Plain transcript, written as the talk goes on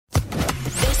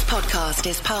podcast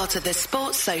is part of the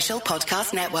Sports Social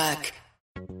Podcast Network.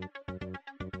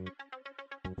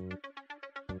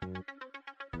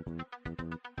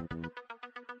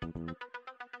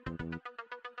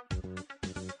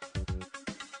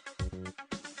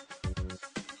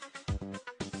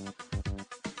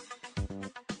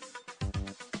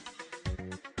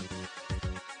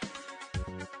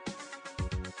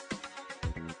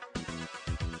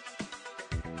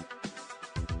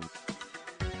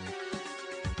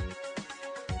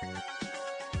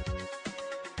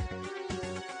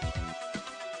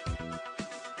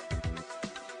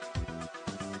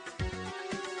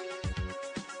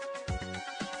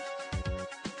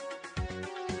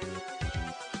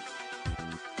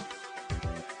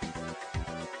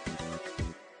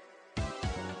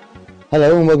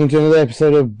 Hello and welcome to another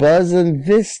episode of Buzz, and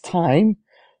this time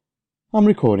I'm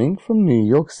recording from New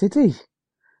York City.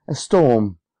 A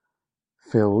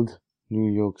storm-filled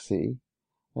New York City.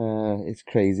 It's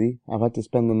crazy. I've had to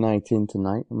spend the night in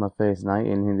tonight, my first night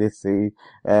in this city.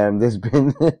 There's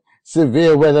been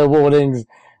severe weather warnings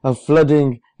of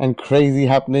flooding and crazy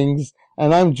happenings,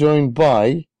 and I'm joined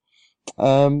by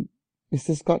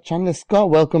Mr. Scott Chandler. Scott,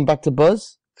 welcome back to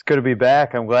Buzz. It's good to be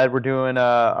back. I'm glad we're doing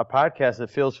a podcast.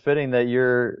 It feels fitting that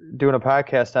you're doing a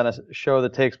podcast on a show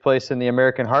that takes place in the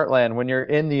American heartland when you're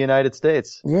in the United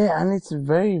States. Yeah, and it's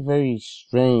very, very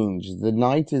strange. The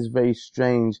night is very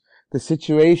strange. The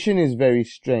situation is very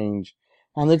strange.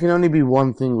 And there can only be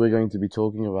one thing we're going to be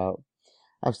talking about.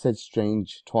 I've said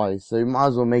strange twice, so we might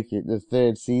as well make it the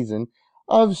third season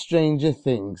of Stranger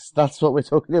Things. That's what we're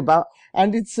talking about.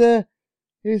 And it's a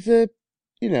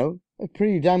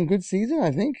pretty damn good season, I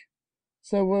think.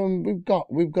 So we've got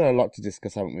a lot to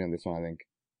discuss, haven't we, on this one, I think.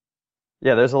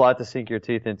 Yeah, there's a lot to sink your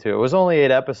teeth into. It was only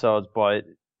 8 episodes, but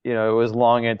it was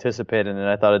long anticipated, and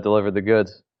I thought it delivered the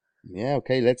goods. Yeah,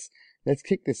 okay, let's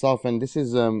kick this off, and this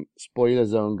is spoiler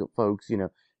zone, folks.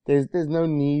 There's no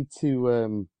need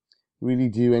to really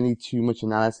do too much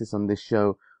analysis on this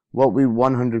show. What we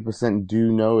 100%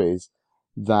 do know is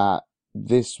that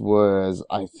this was,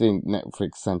 I think,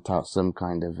 Netflix sent out some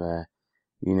kind of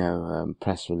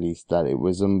press release that it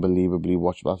was unbelievably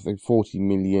watchable. I think 40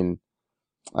 million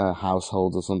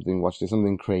households or something watched it.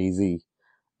 Something crazy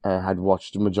had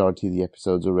watched the majority of the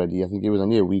episodes already. I think it was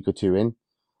only a week or two in.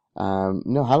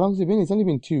 No, how long has it been? It's only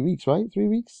been 2 weeks, right? 3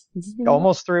 weeks? Since it's been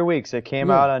Almost 3 weeks. It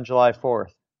came out on July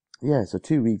 4th. Yeah, so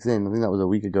 2 weeks in. I think that was a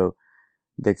week ago.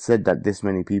 They'd said that this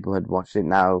many people had watched it.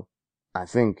 Now, I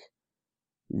think,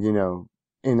 in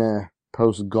a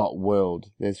post-GOT world,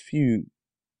 there's few,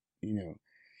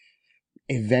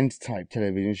 event-type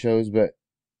television shows, but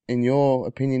in your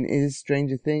opinion, is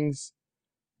Stranger Things,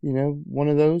 one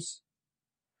of those?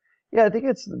 Yeah, I think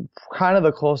it's kind of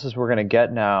the closest we're going to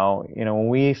get now. When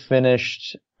we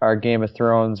finished our Game of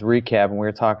Thrones recap and we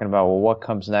were talking about, well, what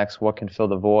comes next? What can fill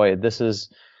the void? This was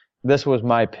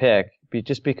my pick,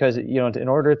 just because, in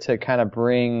order to kind of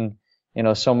bring,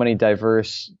 so many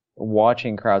diverse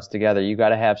watching crowds together, you got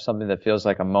to have something that feels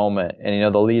like a moment.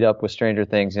 And the lead up with Stranger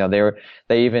Things, they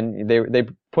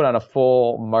put on a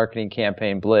full marketing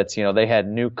campaign blitz. They had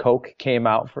new Coke came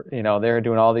out for, they were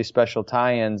doing all these special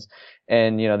tie-ins,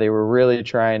 and they were really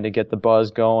trying to get the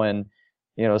buzz going,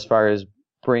 as far as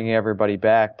bringing everybody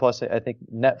back. Plus, I think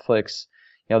Netflix,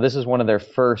 this is one of their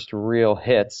first real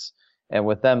hits. And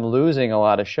with them losing a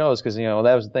lot of shows, because,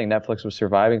 that was the thing, Netflix was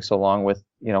surviving so long with,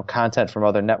 content from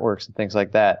other networks and things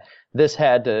like that. This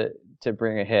had to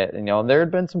bring a hit. And, there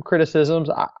had been some criticisms.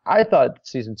 I thought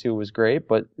season 2 was great,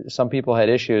 but some people had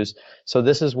issues. So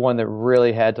this is one that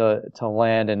really had to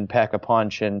land and pack a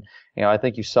punch. And, I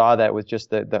think you saw that with just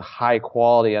the high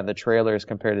quality on the trailers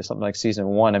compared to something like season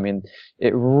 1. I mean,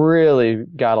 it really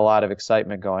got a lot of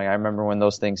excitement going. I remember when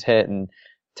those things hit, and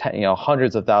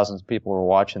hundreds of thousands of people were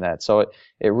watching that. So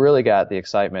it really got the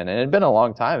excitement, and it had been a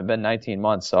long time. It had been 19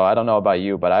 months. So I don't know about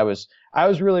you, but I was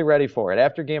really ready for it.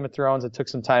 After Game of Thrones, I took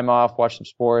some time off, watched some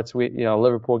sports.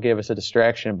 Liverpool gave us a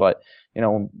distraction, but,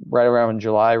 right around when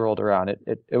July rolled around,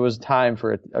 it was time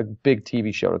for a big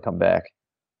TV show to come back.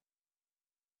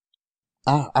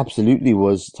 Absolutely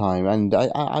was time. And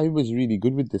I was really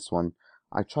good with this one.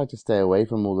 I tried to stay away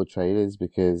from all the trailers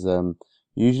because,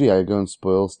 usually I go and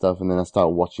spoil stuff, and then I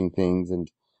start watching things, and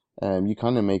you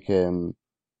kind of make you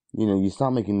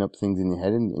start making up things in your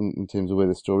head in terms of where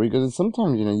the story goes. And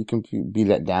sometimes you can be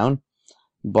let down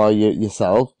by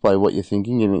yourself, by what you're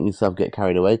thinking, and let yourself get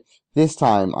carried away. This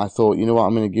time I thought, I'm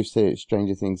going to give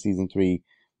Stranger Things season 3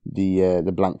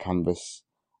 the blank canvas,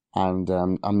 and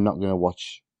I'm not going to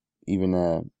watch even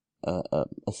a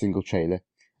single trailer,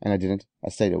 and I didn't. I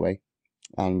stayed away,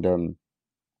 and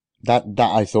That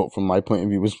I thought from my point of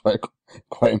view was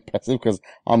quite impressive because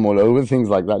I'm all over things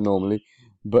like that normally.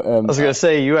 But I was gonna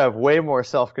say you have way more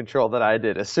self-control than I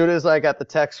did. As soon as I got the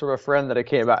text from a friend that it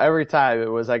came out, every time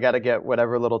it was I got to get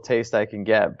whatever little taste I can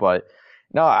get. But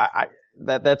no,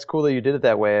 that's cool that you did it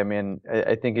that way. I mean,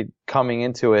 I think coming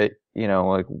into it,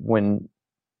 like when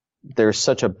there's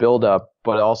such a build-up,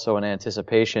 but also an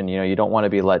anticipation, you don't want to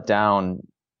be let down.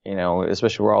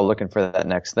 Especially we're all looking for that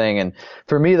next thing. And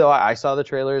for me though, I saw the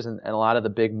trailers and a lot of the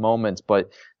big moments, but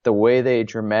the way they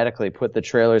dramatically put the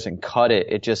trailers and cut it,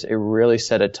 it really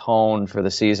set a tone for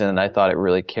the season. And I thought it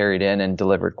really carried in and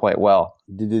delivered quite well.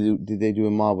 Did they do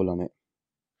a Marvel on it?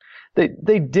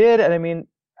 They did. And I mean,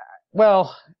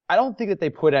 well, I don't think that they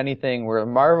put anything where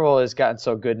Marvel has gotten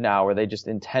so good now where they just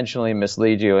intentionally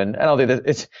mislead you. And I don't think that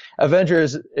it's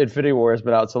Avengers Infinity War has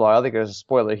been out so long. I don't think there's a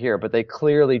spoiler here, but they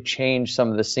clearly changed some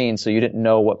of the scenes so you didn't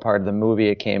know what part of the movie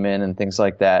it came in and things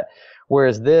like that.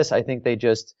 Whereas this, I think they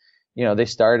just, they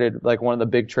started like one of the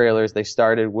big trailers. They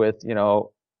started with,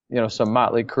 some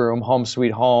Motley Crue, Home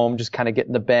Sweet Home, just kind of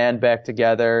getting the band back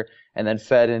together and then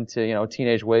fed into,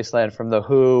 Teenage Wasteland from The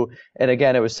Who. And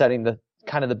again, it was setting the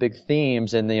kind of the big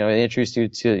themes and, they introduced you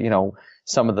to,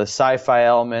 some of the sci-fi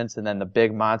elements and then the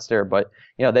big monster. But,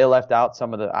 they left out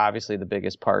some of the, obviously the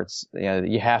biggest parts.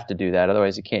 You have to do that.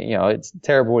 Otherwise you can't, it's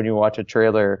terrible when you watch a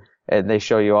trailer and they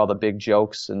show you all the big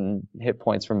jokes and hit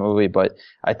points from a movie. But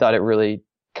I thought it really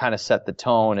kind of set the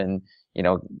tone and,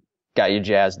 got you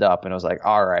jazzed up and I was like,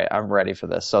 all right, I'm ready for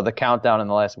this. So the countdown in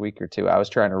the last week or two, I was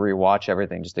trying to rewatch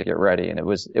everything just to get ready. And it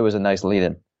was a nice lead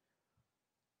in.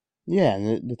 Yeah,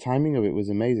 and the timing of it was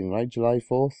amazing, right? July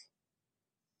 4th?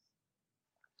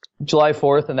 July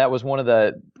 4th, and that was one of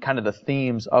the kind of the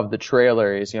themes of the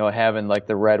trailer is, having like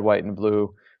the red, white, and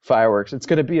blue fireworks. It's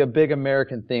going to be a big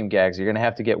American theme, Gags. You're going to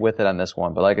have to get with it on this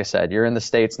one. But like I said, you're in the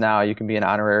States now. You can be an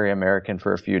honorary American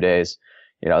for a few days.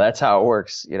 That's how it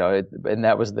works, and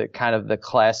that was the kind of the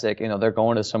classic, they're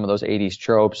going to some of those 80s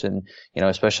tropes and,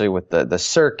 especially with the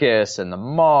circus and the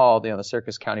mall, the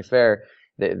Circus County Fair.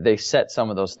 They set some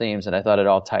of those themes, and I thought it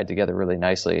all tied together really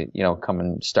nicely,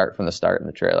 start from the start in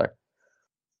the trailer.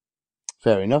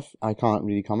 Fair enough. I can't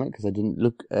really comment because I didn't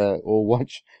look or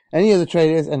watch any of the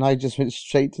trailers, and I just went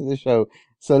straight to the show.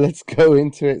 So let's go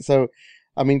into it. So,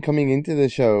 I mean, coming into the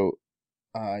show,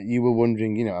 you were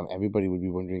wondering, everybody would be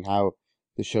wondering how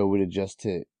the show would adjust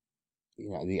to,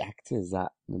 the actors, the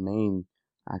main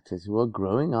actors who are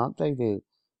growing, aren't they?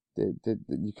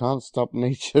 You can't stop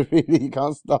nature, really. You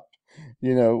can't stop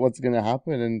what's going to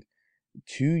happen. And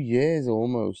 2 years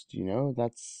almost,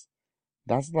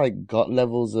 that's like gut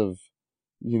levels of,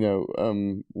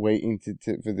 waiting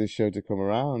for this show to come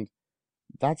around.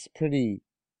 That's pretty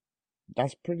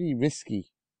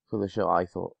risky for the show, I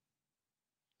thought.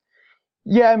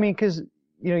 Yeah, I mean, cause,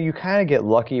 you kind of get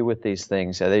lucky with these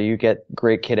things. Either you get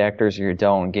great kid actors or you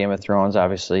don't. Game of Thrones,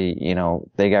 obviously,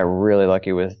 they got really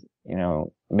lucky with,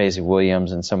 Maisie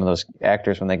Williams and some of those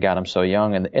actors when they got them so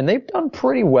young, and they've done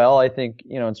pretty well, I think,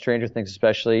 in Stranger Things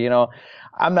especially.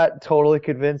 I'm not totally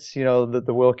convinced, that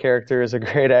the Will character is a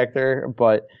great actor,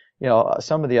 but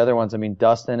some of the other ones, I mean,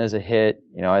 Dustin is a hit.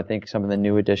 I think some of the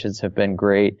new additions have been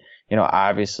great.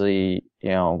 Obviously,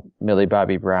 Millie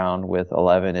Bobby Brown with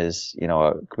 11 is,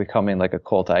 becoming like a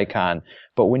cult icon.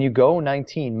 But when you go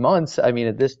 19 months, I mean,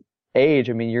 at this age,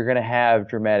 I mean, you're going to have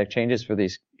dramatic changes for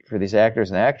these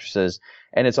actors and actresses.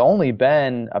 And it's only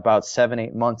been about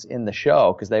 7-8 months in the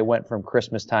show because they went from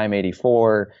Christmas time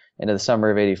 84 into the summer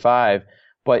of 85.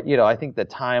 But, I think the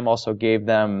time also gave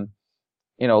them,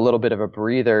 a little bit of a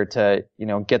breather to,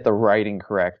 get the writing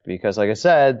correct. Because like I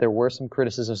said, there were some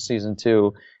criticisms of season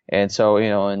 2. And so,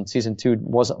 and season 2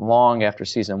 wasn't long after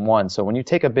season 1. So when you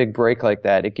take a big break like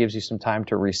that, it gives you some time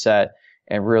to reset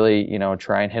and really,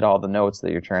 try and hit all the notes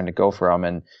that you're trying to go from.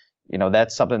 And,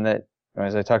 that's something that,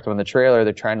 as I talked about in the trailer,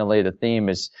 they're trying to lay the theme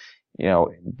is,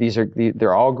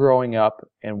 they're all growing up,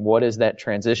 and what is that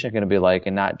transition going to be like?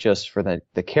 And not just for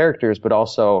the characters, but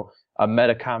also a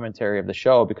meta commentary of the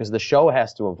show, because the show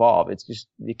has to evolve. It's just,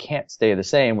 you can't stay the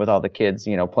same with all the kids,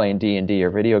 playing D&D or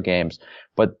video games.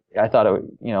 But I thought,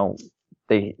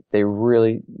 they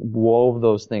really wove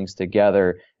those things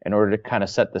together in order to kind of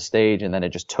set the stage, and then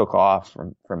it just took off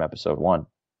from episode 1.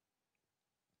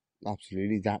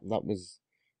 Absolutely.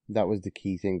 That was the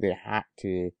key thing. They had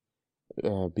to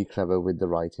be clever with the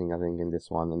writing, I think, in this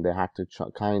one, and they had to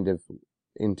kind of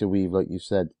interweave, like you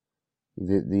said,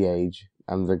 the age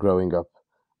and the growing up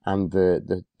and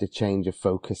the change of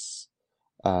focus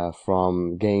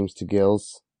from games to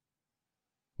girls,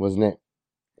 wasn't it?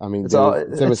 I mean,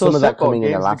 there was some of that coming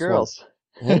in the last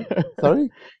one. Sorry?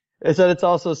 It's that it's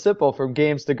also simple from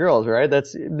games to girls, right?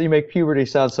 You make puberty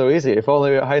sound so easy. If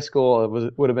only high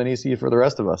school would have been easy for the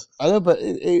rest of us. I know, but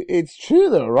it's true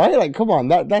though, right? Like, come on,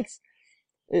 that's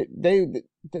it.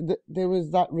 There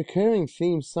was that recurring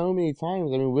theme so many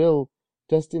times. I mean,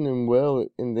 Dustin and Will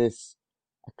in this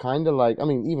are kind of like. I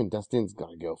mean, even Dustin's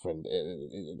got a girlfriend.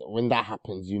 When that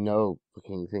happens,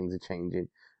 fucking things are changing.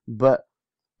 But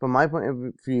from my point of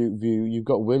view, you've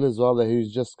got Will as well, there,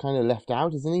 who's just kind of left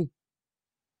out, isn't he?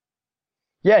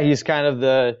 Yeah, he's kind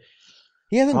of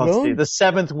He hasn't grown. the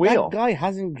seventh wheel. That guy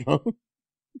hasn't grown.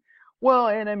 Well,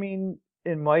 and I mean,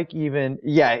 and Mike even,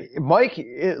 Mike,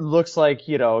 it looks like,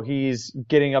 he's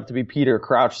getting up to be Peter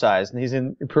Crouch size, and he's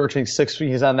approaching 6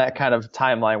 feet. He's on that kind of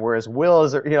timeline, whereas Will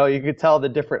is, you could tell the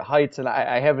different heights, and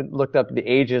I haven't looked up the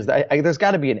ages. There's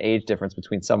got to be an age difference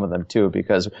between some of them too,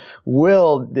 because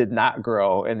Will did not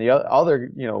grow, and the other,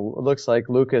 looks like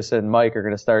Lucas and Mike are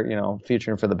going to start,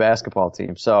 featuring for the basketball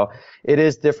team. So it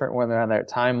is different when they're on that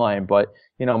timeline, but,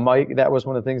 Mike, that was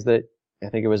one of the things that, I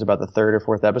think it was about the third or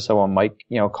fourth episode when Mike,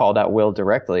 called out Will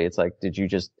directly. It's like, did you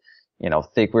just,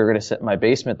 think we were going to sit in my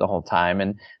basement the whole time?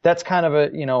 And that's kind of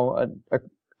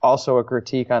also a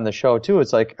critique on the show too.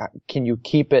 It's like, can you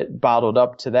keep it bottled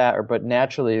up to that? But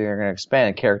naturally they're going to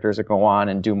expand. Characters that go on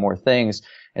and do more things.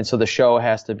 And so the show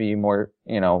has to be more,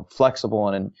 flexible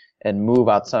and move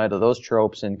outside of those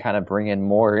tropes and kind of bring in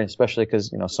more, especially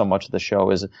because, so much of the show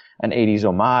is an 80s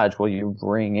homage. Well, you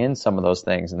bring in some of those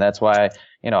things. And that's why,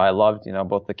 I loved,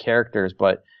 both the characters,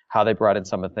 but how they brought in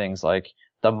some of the things like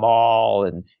the mall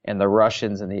and the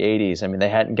Russians in the 80s. I mean, they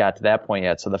hadn't got to that point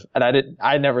yet.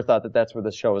 I never thought that that's where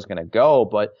the show was going to go.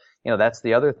 But, that's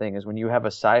the other thing is when you have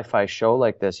a sci-fi show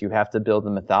like this, you have to build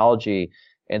the mythology.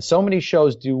 And so many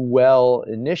shows do well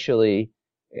initially,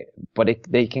 but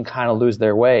they can kind of lose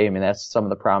their way. I mean, that's some of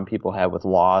the problem people have with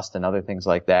Lost and other things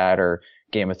like that, or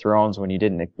Game of Thrones, when you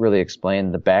didn't really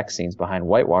explain the back scenes behind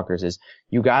White Walkers, is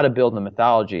you got to build the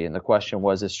mythology. And the question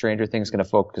was, is Stranger Things going to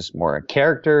focus more on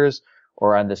characters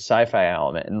or on the sci-fi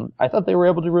element? And I thought they were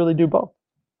able to really do both.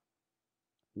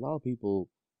 A lot of people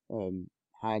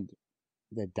had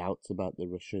their doubts about the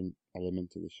Russian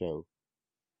element of the show.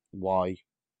 Why?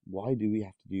 Why do we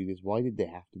have to do this? Why did they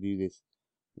have to do this?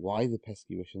 Why the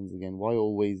pesky Russians again? Why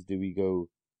always do we go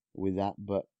with that?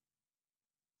 But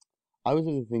I was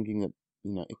sort of thinking that,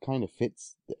 it kind of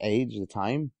fits the age, the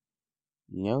time,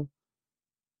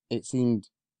 It seemed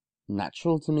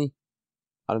natural to me.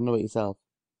 I don't know about yourself.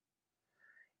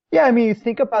 Yeah, I mean, you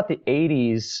think about the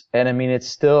 80s, and it's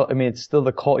still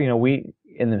the Cold,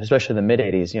 especially the mid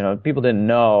 80s, people didn't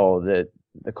know that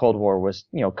the Cold War was,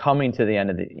 coming to the end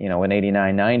of the, in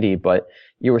 89, 90, but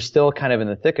you were still kind of in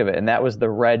the thick of it. And that was the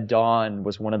Red Dawn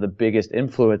was one of the biggest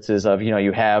influences of,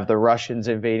 you have the Russians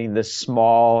invading this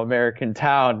small American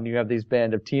town, and you have these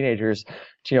band of teenagers,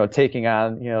 taking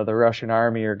on, the Russian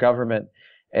army or government.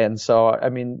 And so, I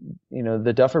mean,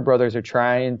 the Duffer Brothers are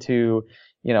trying to,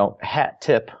 hat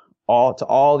tip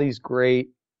all these great,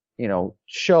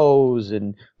 shows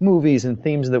and movies and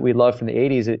themes that we love from the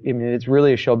 80s. It's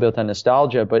really a show built on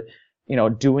nostalgia, but,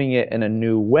 doing it in a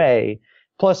new way.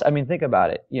 Plus, think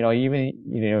about it.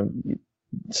 Even,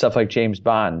 stuff like James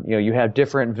Bond, you have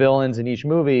different villains in each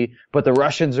movie, but the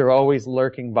Russians are always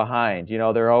lurking behind.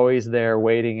 They're always there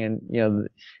waiting, and,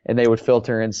 and they would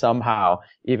filter in somehow,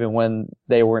 even when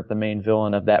they weren't the main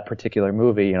villain of that particular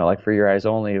movie. Like For Your Eyes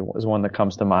Only was one that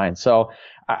comes to mind. So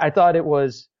I thought it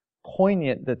was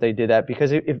poignant that they did that,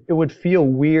 because it would feel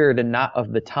weird and not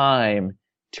of the time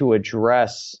to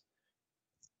address,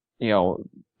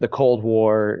 the Cold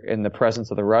War in the presence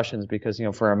of the Russians, because,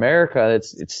 for America,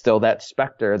 it's still that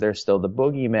specter. They're still the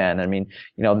boogeyman.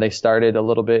 They started a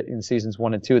little bit in seasons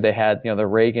 1 and 2. They had, the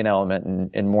Reagan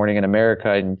element in Morning in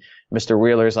America, and Mr.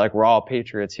 Wheeler's like, we're all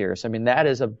patriots here. So, that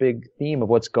is a big theme of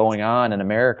what's going on in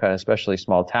America, especially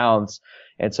small towns.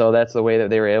 And so that's the way that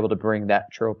they were able to bring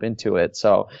that trope into it.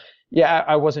 So, yeah,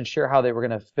 I wasn't sure how they were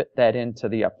going to fit that into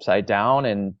the Upside Down.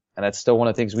 And that's still one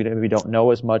of the things we don't know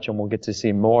as much, and we'll get to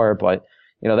see more. But,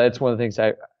 that's one of the things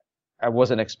I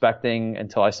wasn't expecting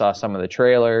until I saw some of the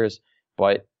trailers.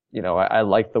 But, I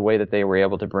like the way that they were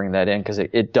able to bring that in, because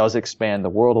it does expand the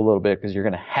world a little bit, because you're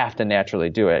going to have to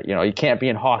naturally do it. You can't be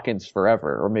in Hawkins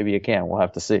forever, or maybe you can. We'll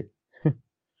have to see.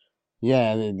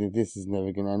 Yeah, this is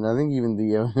never going to end. I think even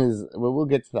the owners, well, we'll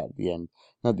get to that at the end.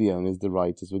 Not the owners, the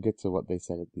writers. We'll get to what they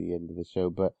said at the end of the show.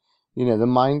 But, the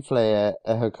Mind Flayer,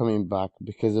 her coming back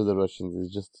because of the Russians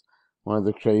is just one of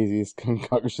the craziest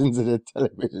concoctions in a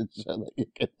television show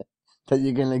that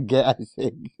you're gonna get, I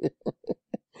think.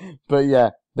 But yeah,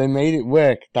 they made it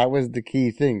work. That was the key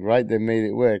thing, right? They made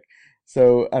it work.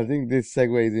 So I think this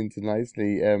segues into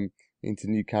nicely,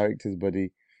 into new characters,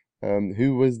 buddy.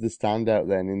 Who was the standout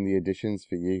then in the additions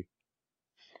for you?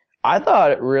 I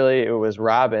thought it was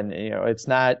Robin. It's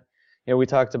not, we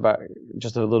talked about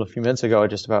just a little few minutes ago,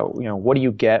 just about, what do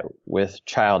you get with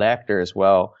child actors?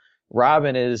 Well,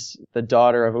 Robin is the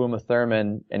daughter of Uma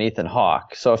Thurman and Ethan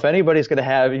Hawke. So if anybody's going to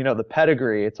have, the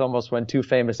pedigree, it's almost when two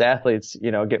famous athletes,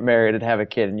 get married and have a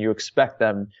kid and you expect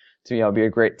them to, be a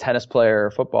great tennis player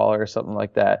or footballer or something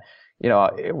like that.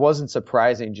 It wasn't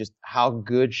surprising just how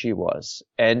good she was.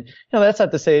 And, that's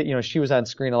not to say, she was on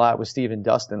screen a lot with Steve and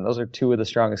Dustin. Those are two of the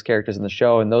strongest characters in the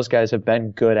show, and those guys have been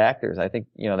good actors. I think,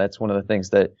 that's one of the things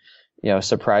that,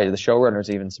 surprised the showrunners,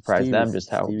 even surprised them,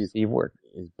 just how Steve worked.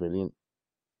 Is brilliant.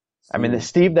 I mean,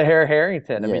 Steve the Hair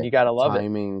Harrington. I mean, you gotta love it.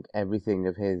 Timing, everything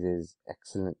of his is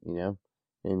excellent,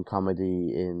 in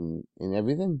comedy, in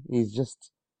everything. He's just,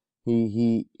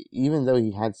 he, even though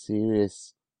he had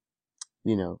serious,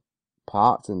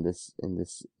 parts in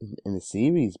the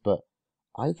series, but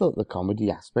I thought the comedy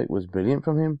aspect was brilliant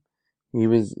from him. He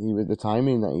was the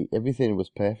timing everything was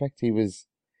perfect. He was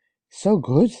so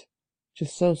good,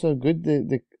 just so good.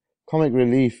 The comic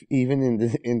relief, even in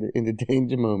the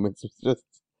danger moments, was just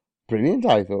brilliant.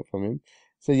 I thought from him.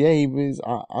 So yeah, he was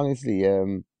honestly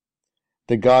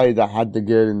the guy that had the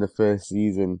girl in the first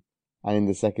season and in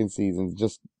the second season,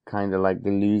 just kind of like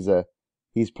the loser.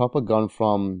 He's proper gone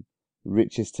from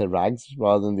riches to rags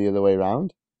rather than the other way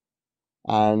around.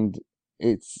 And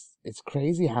it's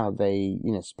crazy how they,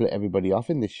 split everybody off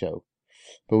in this show.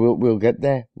 But we'll get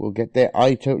there. We'll get there.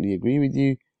 I totally agree with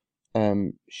you.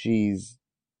 She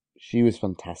was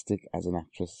fantastic as an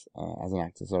actress,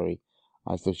 sorry.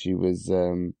 I thought she was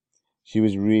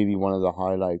really one of the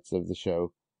highlights of the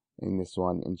show in this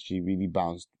one, and she really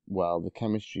bounced well. The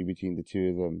chemistry between the two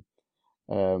of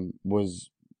them, was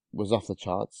off the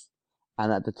charts.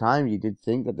 And at the time, you did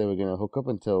think that they were going to hook up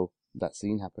until that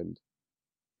scene happened.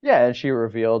 Yeah, and she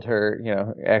revealed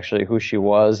her, actually who she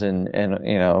was and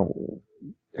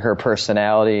her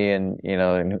personality and,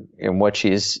 and what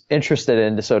she's interested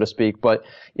in, so to speak. But,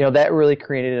 that really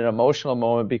created an emotional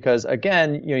moment because,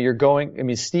 again,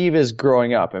 Steve is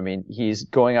growing up. I mean, he's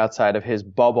going outside of his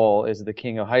bubble as the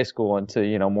king of high school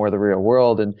into, more of the real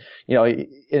world. And, like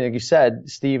you said,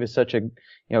 Steve is such a,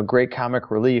 great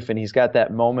comic relief, and he's got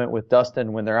that moment with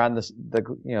Dustin when they're on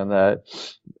the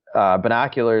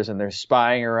binoculars and they're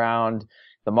spying around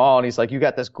the mall, and he's like, you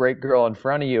got this great girl in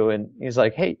front of you, and he's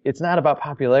like, hey, it's not about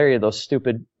popularity, those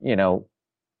stupid,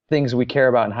 things we care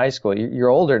about in high school. You're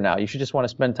older now. You should just want to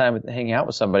spend time hanging out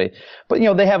with somebody. But,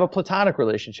 they have a platonic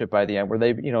relationship by the end where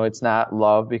they, it's not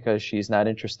love because she's not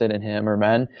interested in him or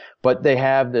men, but they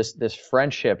have this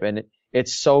friendship, and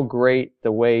it's so great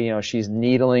the way, she's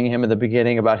needling him in the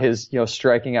beginning about his,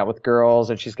 striking out with girls,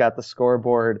 and she's got the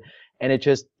scoreboard, and it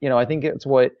just, I think it's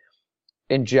what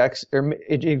it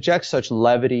injects such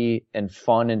levity and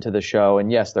fun into the show.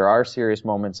 And yes, there are serious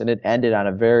moments, and it ended on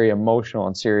a very emotional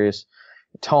and serious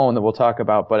tone that we'll talk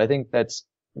about. But I think that's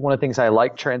one of the things I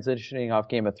like transitioning off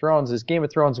Game of Thrones is Game of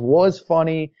Thrones was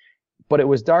funny, but it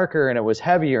was darker and it was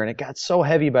heavier, and it got so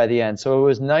heavy by the end. So it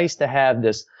was nice to have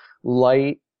this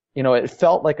light, it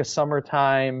felt like a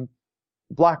summertime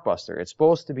blockbuster. It's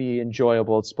supposed to be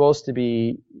enjoyable. It's supposed to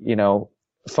be,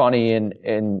 funny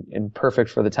and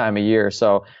perfect for the time of year.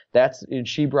 So and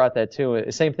she brought that too.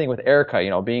 Same thing with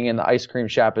Erica, being in the ice cream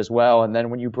shop as well. And then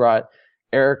when you brought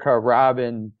Erica,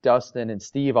 Robin, Dustin, and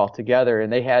Steve all together,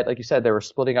 and they had, like you said, they were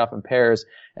splitting off in pairs,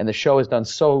 and the show has done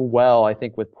so well, I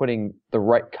think, with putting the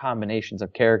right combinations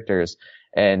of characters.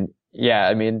 And yeah,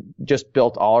 I mean, just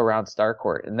built all around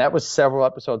Starcourt. And that was several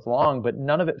episodes long, but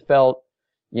none of it felt,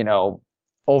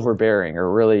 overbearing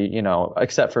or really,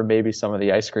 except for maybe some of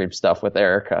the ice cream stuff with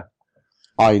Erica.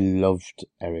 I loved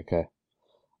Erica.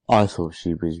 I thought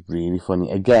she was really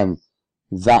funny. Again,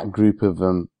 that group of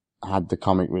them had the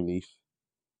comic relief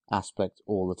aspect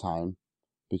all the time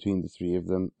between the three of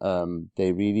them.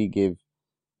 They really give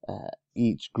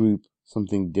each group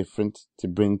something different to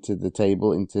bring to the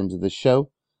table in terms of the show.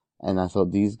 And I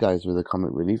thought these guys were the comic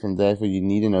relief, and therefore you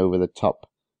need an over-the-top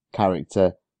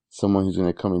character, someone who's going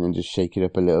to come in and just shake it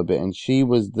up a little bit. And she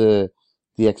was the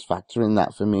X factor in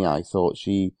that for me. I thought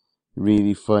she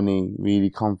really funny, really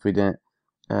confident,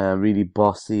 really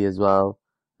bossy as well.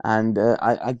 And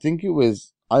I think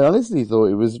I honestly thought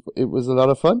it was a lot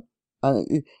of fun.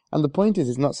 And the point is,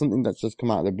 it's not something that's just come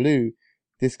out of the blue.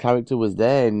 This character was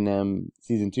there in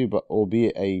season 2, but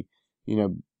albeit a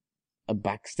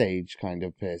backstage kind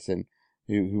of person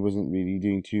who wasn't really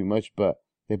doing too much, but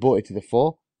they brought it to the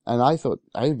fore. And I thought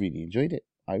I really enjoyed it.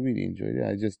 I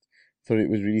just thought it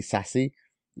was really sassy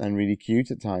and really cute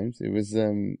at times. It was,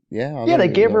 they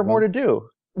gave her more to do.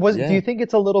 Do you think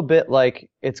it's a little bit like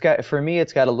for me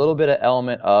it's got a little bit of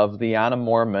element of the Anna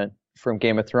Mormont from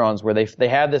Game of Thrones where they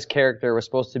have this character was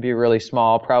supposed to be really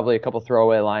small, probably a couple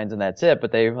throwaway lines and that's it,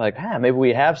 but they were like, maybe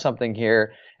we have something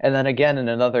here. And then again in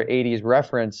another 80s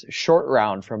reference, Short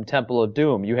Round from Temple of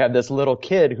Doom, you have this little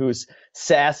kid who's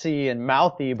sassy and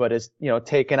mouthy but is,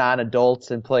 taking on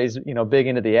adults and plays, big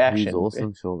into the action. He's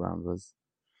awesome, Short Round was.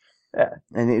 Yeah.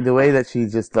 And the way that she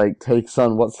just like takes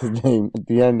on what's his name at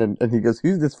the end, and he goes,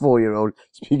 "Who's this 4-year-old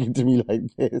speaking to me like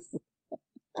this?"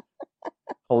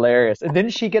 Hilarious. And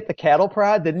didn't she get the cattle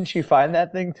prod? Didn't she find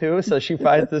that thing too? So she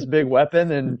finds this big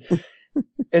weapon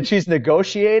and she's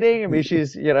negotiating. I mean,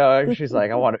 she's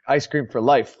like, I want ice cream for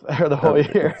life for the whole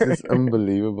year. It's just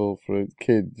unbelievable for a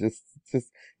kid. Just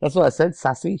that's what I said.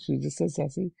 Sassy. She just said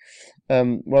sassy.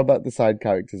 What about the side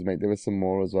characters, mate? There was some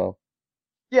more as well.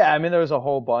 Yeah, I mean, there was a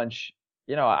whole bunch.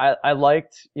 I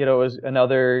liked, it was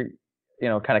another,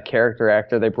 kind of character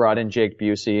actor. They brought in Jake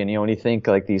Busey, and when you think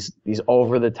like these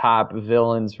over the top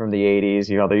villains from the 80s,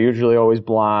 they're usually always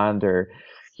blonde or,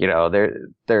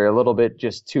 they're a little bit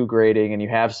just too grating, and you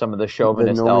have some of the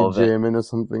chauvinist element. They're German or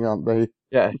something, aren't they?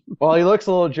 Yeah. Well, he looks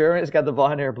a little German. He's got the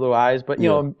blonde hair, blue eyes, but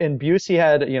and Busey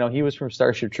had, he was from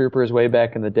Starship Troopers way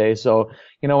back in the day. So,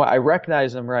 I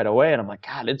recognized him right away and I'm like,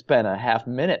 God, it's been a half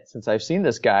minute since I've seen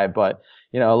this guy, but,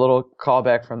 a little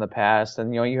callback from the past.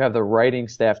 And, you have the writing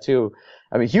staff too.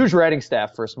 I mean, huge writing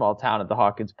staff for a small town at the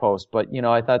Hawkins Post, but,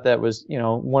 I thought that was,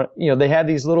 they had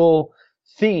these little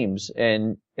themes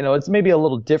and, it's maybe a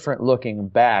little different looking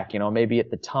back, maybe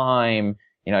at the time,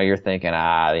 you're thinking,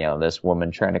 this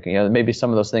woman trying to, maybe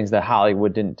some of those things that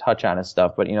Hollywood didn't touch on and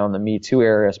stuff. But, in the Me Too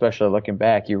era, especially looking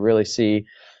back, you really see,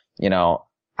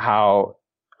 how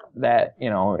that,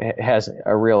 has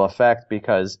a real effect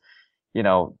because,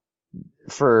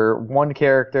 for one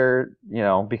character,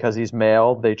 because he's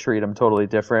male, they treat him totally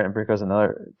different, and because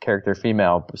another character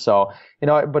female. So,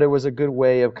 but it was a good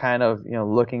way of kind of,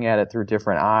 looking at it through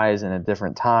different eyes in a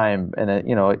different time.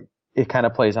 And it kind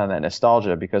of plays on that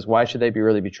nostalgia because why should they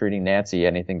really be treating Nancy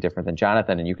anything different than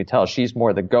Jonathan? And you could tell she's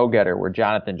more the go-getter where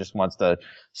Jonathan just wants to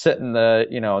sit in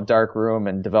the, dark room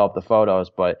and develop the photos.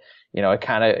 But, it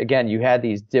kind of, again, you had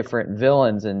these different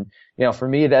villains. And, for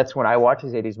me, that's when I watch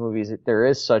these 80s movies, there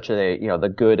is such a, the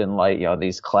good and light,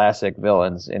 these classic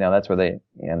villains, that's where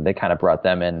they kind of brought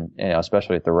them in,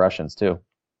 especially with the Russians too.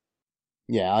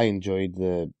 Yeah, I enjoyed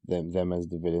them as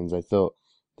the villains. I thought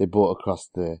they brought across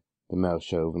the male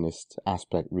chauvinist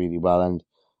aspect really well, and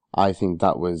I think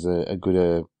that was a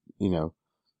good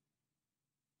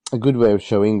way of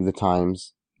showing the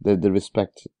times. The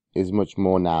respect is much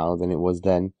more now than it was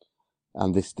then,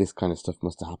 and this kind of stuff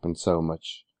must have happened so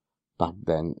much back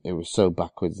then. It was so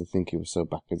backwards. I think it was so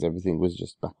backwards. Everything was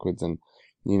just backwards, and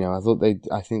I thought they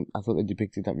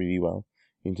depicted that really well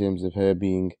in terms of her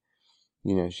being,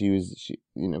 she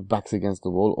backs against the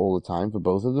wall all the time for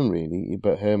both of them really,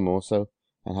 but her more so.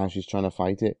 And how she's trying to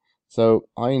fight it. So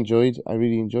I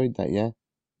really enjoyed that, yeah.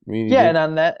 Really yeah, did. And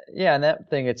on that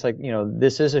thing, it's like,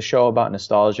 this is a show about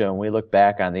nostalgia, and we look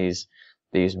back on these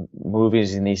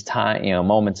movies and these time,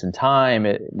 moments in time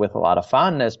with a lot of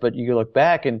fondness, but you look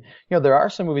back and, there are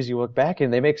some movies you look back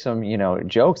and they make some,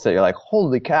 jokes that you're like,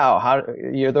 holy cow,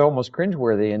 they're almost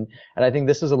cringeworthy. And I think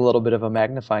this is a little bit of a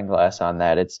magnifying glass on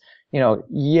that. It's,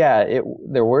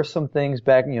 there were some things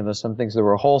back, there's some things that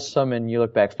were wholesome and you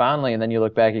look back fondly and then you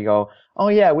look back and you go, oh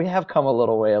yeah, we have come a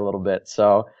little bit.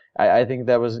 So I think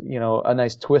that was, a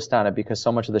nice twist on it because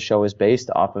so much of the show is based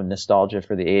off of nostalgia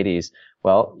for the 80s.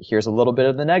 Well, here's a little bit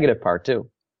of the negative part too.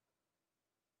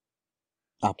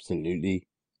 Absolutely.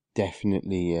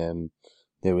 Definitely,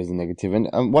 there was a negative.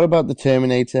 And what about the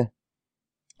Terminator?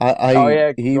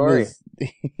 He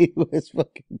was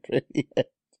fucking brilliant.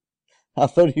 I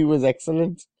thought he was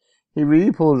excellent. He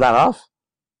really pulled that off.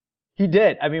 He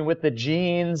did. I mean, with the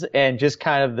jeans and just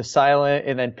kind of the silent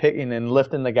and then picking and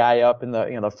lifting the guy up in the,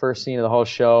 the first scene of the whole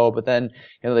show. But then,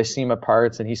 they see him at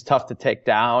parts and he's tough to take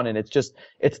down. And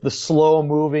it's the slow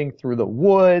moving through the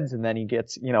woods. And then he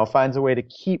gets, finds a way to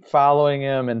keep following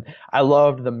him. And I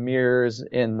loved the mirrors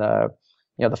in the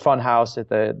fun house at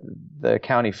the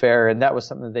county fair. And that was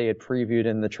something that they had previewed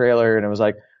in the trailer. And it was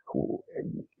like,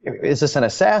 is this an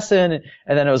assassin?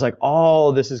 And then it was like,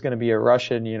 oh, this is going to be a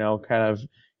Russian, kind of,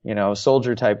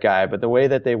 soldier type guy. But the way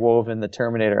that they wove in the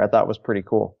Terminator, I thought was pretty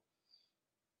cool.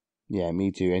 Yeah,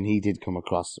 me too. And he did come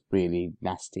across really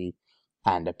nasty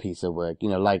and a piece of work,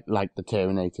 like the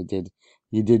Terminator did.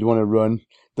 You did want to run.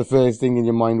 The first thing in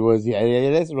your mind was, yeah,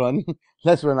 let's run.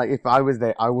 Let's run. Like, if I was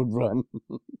there, I would run.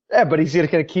 Yeah, but he's going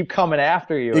to keep coming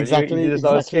after you. Exactly.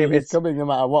 He's coming no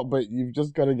matter what, but you've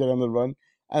just got to get on the run.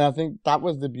 And I think that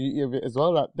was the beauty of it as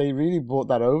well, that they really brought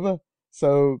that over.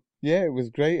 So yeah, it was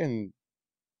great. And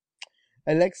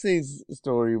Alexei's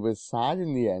story was sad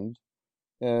in the end,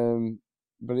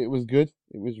 but it was good.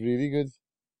 It was really good.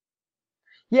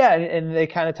 Yeah, and they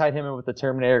kind of tied him in with the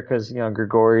Terminator because,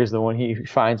 Grigori is the one he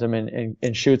finds him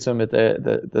and shoots him at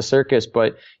the circus.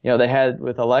 But, they had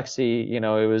with Alexei,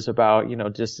 it was about,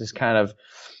 just this kind of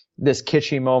this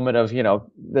kitschy moment of,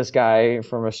 this guy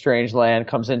from a strange land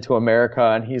comes into America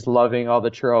and he's loving all the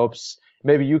tropes.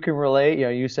 Maybe you can relate,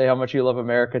 you say how much you love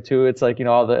America too. It's like,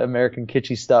 all the American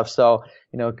kitschy stuff. So,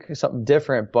 something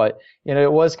different, but,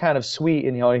 it was kind of sweet.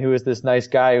 And, he was this nice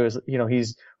guy who was,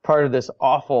 he's part of this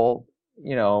awful,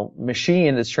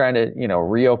 machine that's trying to,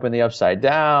 reopen the Upside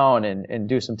Down and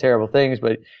do some terrible things.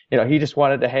 But, he just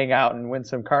wanted to hang out and win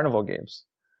some carnival games.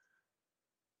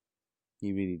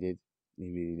 He really did.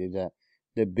 He really did that.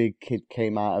 The big kid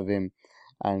came out of him,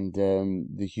 and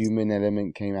the human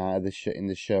element came out of in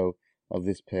the show of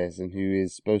this person who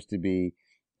is supposed to be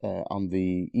on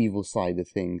the evil side of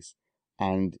things,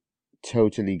 and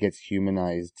totally gets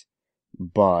humanized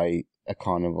by a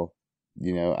carnival,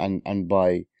 and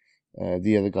by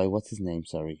the other guy. What's his name?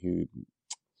 Sorry,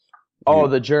 Oh,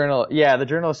 the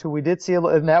journalist who we did see,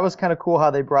 and that was kind of cool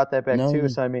how they brought that back too.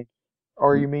 So I mean,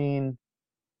 or you mean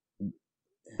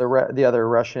the other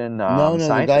Russian scientist?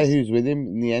 The guy who's with him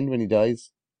in the end when he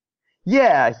dies.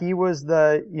 Yeah, he was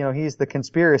he's the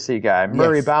conspiracy guy,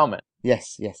 Murray Bauman.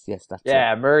 Yes, that's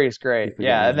yeah, Murray's great.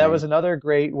 Yeah, and that was another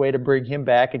great way to bring him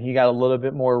back, and he got a little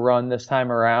bit more run this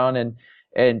time around, and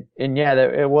yeah,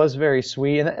 it was very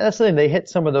sweet, and that's the thing, they hit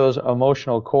some of those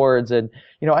emotional chords, and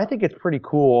I think it's pretty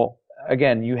cool.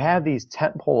 Again, you have these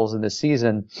tent poles in the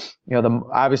season.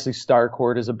 Obviously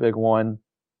Starcourt is a big one.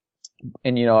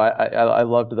 And, I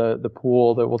loved the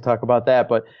pool, that we'll talk about that,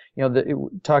 but,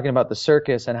 talking about the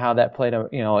circus and how that played,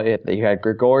 you had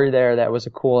Grigori there. That was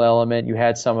a cool element. You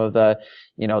had some of the,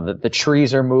 the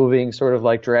trees are moving, sort of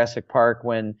like Jurassic Park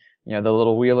when, the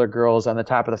little Wheeler girls on the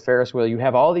top of the Ferris wheel. You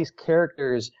have all these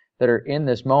characters that are in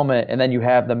this moment. And then you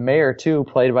have the mayor too,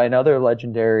 played by another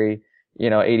legendary,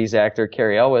 80s actor.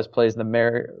 Cary Elwes plays the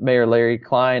Mayor Larry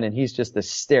Klein, and he's just the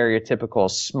stereotypical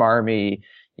smarmy,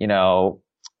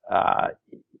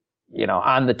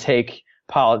 on the take,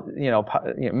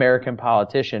 American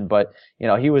politician, but,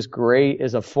 he was great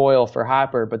as a foil for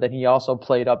Hopper, but then he also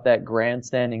played up that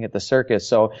grandstanding at the circus.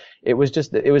 So it was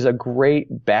a great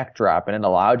backdrop, and it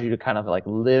allowed you to kind of like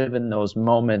live in those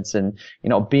moments. And,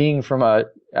 being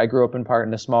I grew up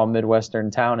in a small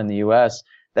Midwestern town in the U.S.,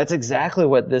 that's exactly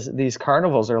what these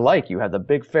carnivals are like. You have the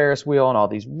big Ferris wheel and all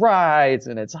these rides,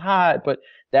 and it's hot, but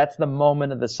that's the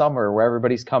moment of the summer where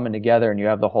everybody's coming together and you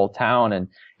have the whole town.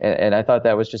 And I thought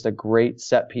that was just a great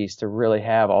set piece to really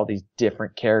have all these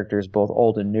different characters, both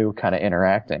old and new, kind of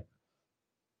interacting.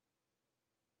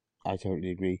 I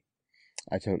totally agree.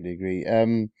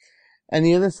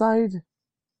 Any other side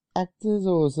actors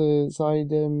or side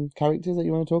characters that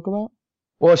you want to talk about?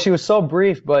 Well, she was so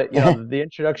brief, but the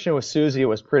introduction with Susie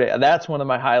was pretty. That's one of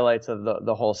my highlights of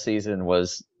the whole season,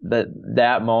 was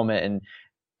that moment.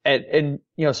 And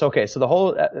so the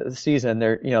whole season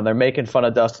they're making fun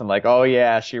of Dustin, like, oh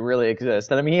yeah, she really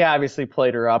exists. And I mean, he obviously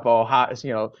played her up,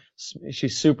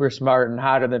 she's super smart and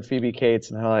hotter than Phoebe Cates,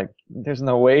 and they're like, there's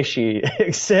no way she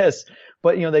exists.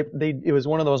 But it was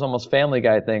one of those almost Family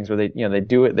Guy things where they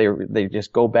do it, they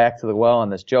just go back to the well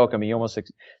on this joke. I mean,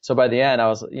 so by the end I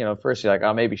was, first you're like,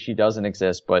 oh, maybe she doesn't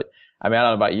exist, but I mean, I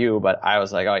don't know about you, but I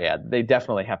was like, oh yeah, they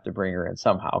definitely have to bring her in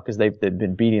somehow, because they've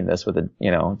been beating this with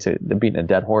they're beating a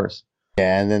dead horse.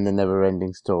 Yeah, and then the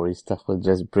never-ending story stuff was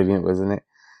just brilliant, wasn't it?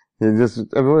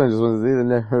 Everyone just wants to see the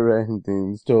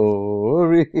never-ending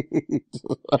story.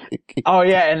 Oh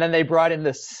yeah, and then they brought in the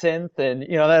synth, and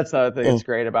that's another thing that's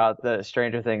great about the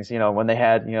Stranger Things. When they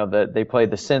had they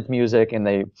played the synth music, and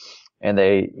they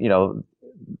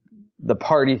the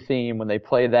party theme, when they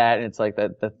play that, and it's like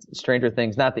the Stranger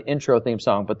Things, not the intro theme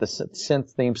song, but the synth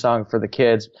theme song for the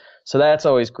kids. So that's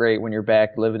always great when you're back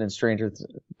living in Stranger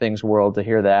Things world to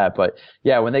hear that. But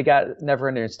yeah, when they got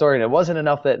Neverending Story, and it wasn't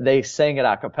enough that they sang it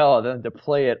a cappella, then to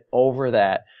play it over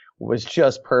that was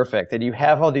just perfect. And you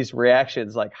have all these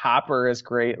reactions, like Hopper is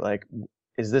great, like,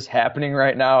 is this happening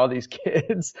right now? These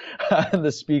kids on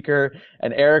the speaker,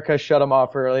 and Erica shut them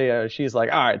off early. She's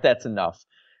like, all right, that's enough.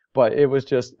 But it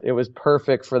was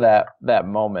perfect for that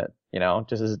moment,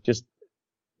 just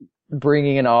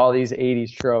bringing in all these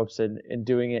 80s tropes and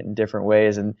doing it in different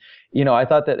ways. And, I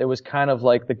thought that it was kind of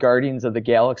like the Guardians of the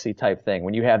Galaxy type thing,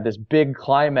 when you have this big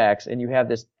climax and you have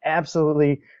this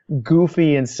absolutely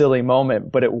goofy and silly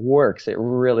moment, but it works. It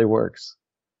really works.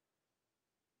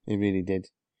 It really did.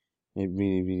 It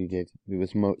really, really did. It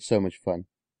was so much fun.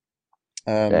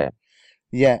 Yeah.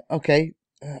 Yeah. Okay.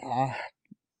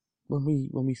 When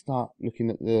we start looking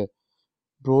at the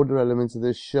broader elements of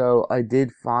this show, I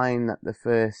did find that the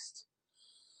first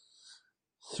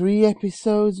 3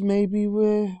 episodes maybe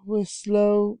were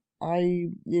slow. I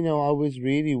was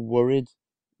really worried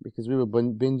because we were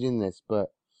binging this,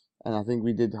 and I think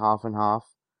we did half and half.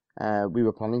 We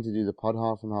were planning to do the pod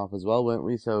half and half as well, weren't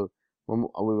we? So when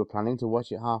we were planning to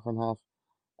watch it half and half,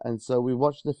 and so we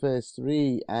watched the first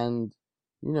three, and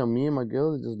me and my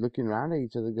girl are just looking around at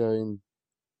each other, going,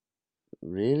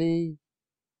 "Really?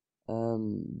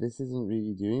 This isn't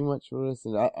really doing much for us."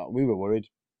 And we were worried.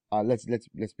 Let's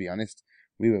be honest.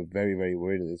 We were very, very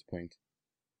worried at this point.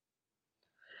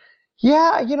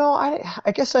 Yeah,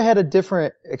 I guess I had a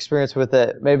different experience with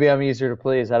it. Maybe I'm easier to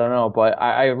please. I don't know, but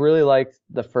I really liked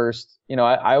the first.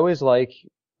 I always like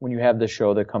when you have the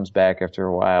show that comes back after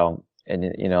a while, and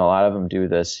a lot of them do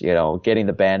this. Getting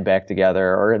the band back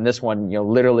together, or in this one,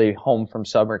 literally home from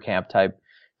summer camp type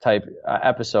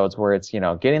episodes where it's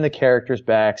getting the characters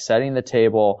back, setting the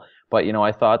table. But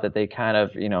I thought that they kind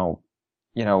of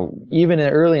even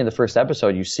early in the first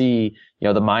episode, you see,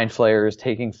 the mind flayers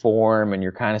taking form, and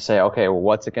you're kind of say, okay, well,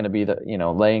 what's it going to be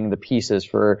laying the pieces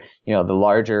for, the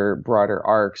larger, broader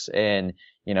arcs. And,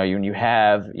 when you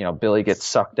have, Billy gets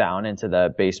sucked down into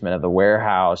the basement of the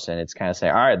warehouse, and it's kind of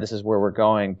saying, all right, this is where we're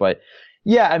going. But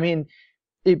yeah, I mean,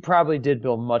 it probably did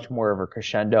build much more of a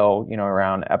crescendo,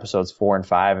 around episodes 4 and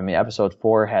 5. I mean, episode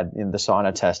 4 had, in the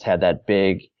sauna test, had that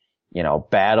big,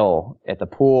 battle at the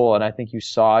pool. And I think you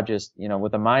saw just,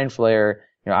 with the Mind Flayer,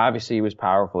 obviously he was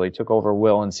powerful. He took over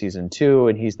Will in season 2,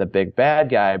 and he's the big bad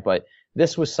guy, but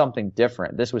this was something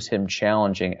different. This was him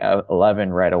challenging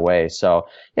Eleven right away. So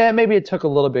yeah, maybe it took a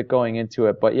little bit going into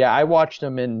it, but yeah, I watched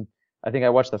him I think I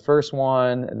watched the first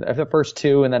one, the first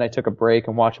 2, and then I took a break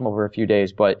and watched them over a few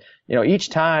days. But, each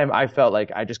time I felt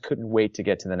like I just couldn't wait to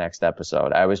get to the next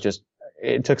episode.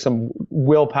 It took some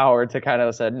willpower to kind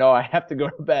of say, no, I have to go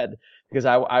to bed, because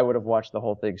I would have watched the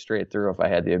whole thing straight through if I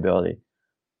had the ability.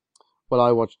 Well,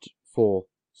 I watched 4,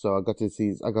 so I got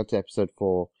to episode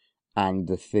 4, and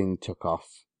the thing took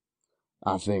off.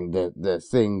 I think the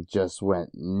thing just went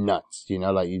nuts,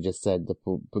 like you just said, the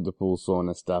pool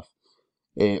sauna stuff.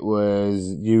 It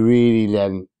was, you really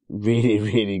then really,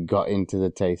 really got into the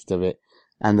taste of it,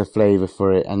 and the flavor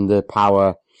for it, and the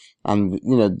power, and,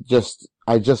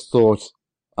 I just thought,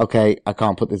 okay, I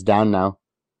can't put this down now.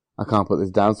 I can't put this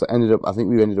down. So I think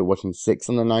we ended up watching 6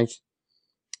 on the night,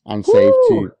 and saved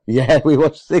 2. Yeah, we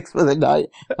watched 6 for the night,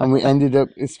 and we ended up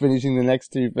finishing the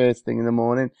next 2 first thing in the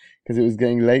morning, because it was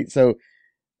getting late. So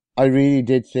I really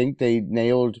did think they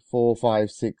nailed 4, 5,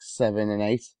 6, 7, and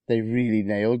 8. They really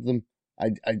nailed them.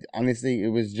 I honestly, it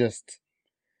was just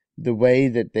the way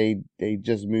that they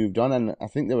just moved on, and I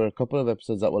think there were a couple of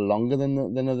episodes that were longer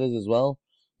than others as well.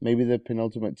 Maybe the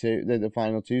penultimate 2, the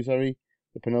final 2, sorry,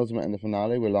 the penultimate and the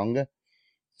finale were longer.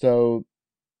 So,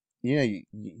 you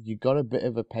got a bit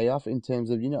of a payoff in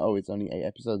terms of, oh, it's only 8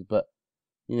 episodes, but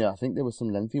I think there were some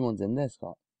lengthy ones in there,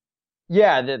 Scott.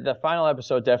 Yeah, the final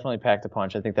episode definitely packed a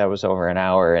punch. I think that was over an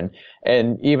hour, and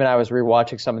even I was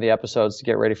rewatching some of the episodes to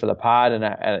get ready for the pod,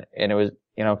 and it was,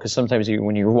 because sometimes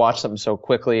when you watch something so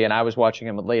quickly, and I was watching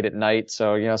them late at night,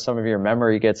 so some of your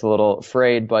memory gets a little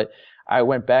frayed, but I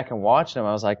went back and watched them.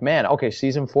 I was like, man, okay,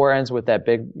 season 4 ends with that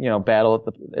big battle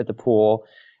at the pool,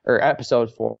 or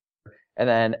episode 4. And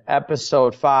then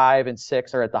episode 5 and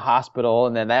 6 are at the hospital,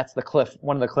 and then that's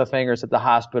one of the cliffhangers at the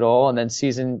hospital. And then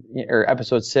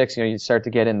episode 6, you start to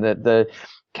get in the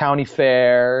county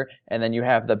fair, and then you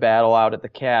have the battle out at the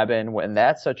cabin, and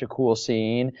that's such a cool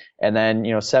scene. And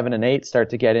then 7 and 8 start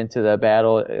to get into the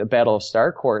battle of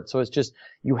Starcourt. So it's just,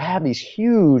 you have these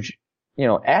huge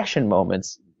action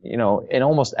moments in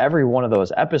almost every one of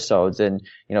those episodes. And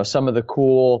some of the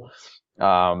cool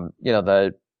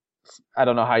I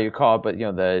don't know how you call it, but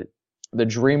the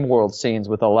dream world scenes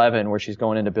with Eleven, where she's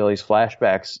going into Billy's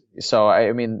flashbacks. So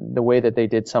I mean, the way that they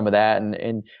did some of that,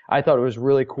 and I thought it was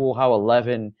really cool how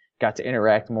Eleven got to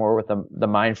interact more with the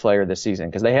Mind Flayer this season,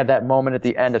 because they had that moment at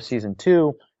the end of season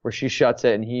 2 where she shuts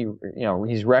it, and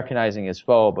he's recognizing his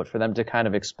foe. But for them to kind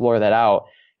of explore that out,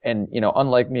 and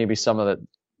unlike maybe some of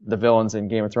the villains in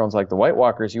Game of Thrones, like the White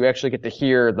Walkers, you actually get to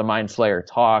hear the Mind Flayer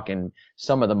talk and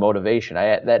some of the motivation.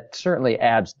 That certainly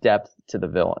adds depth to the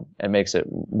villain and makes it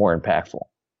more impactful.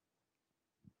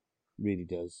 Really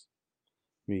does.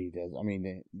 Really does. I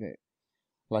mean,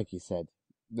 like you said,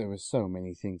 there were so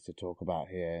many things to talk about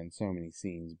here and so many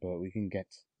scenes, but we can get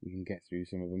through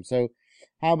some of them. So,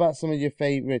 how about some of your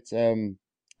favorite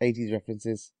 80s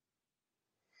references?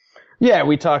 Yeah,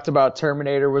 we talked about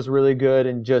Terminator was really good,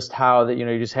 and just how that,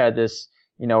 you just had this,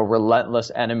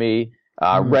 relentless enemy.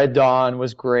 Red Dawn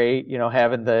was great,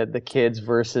 having the kids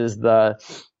versus the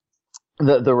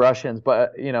Russians.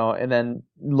 But, and then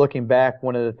looking back,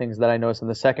 one of the things that I noticed in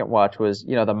the second watch was,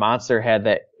 the monster had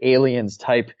that Aliens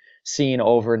type scene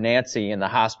over Nancy in the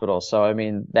hospital. So, I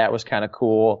mean, that was kind of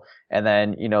cool. And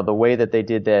then, the way that they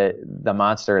did the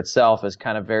monster itself is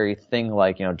kind of very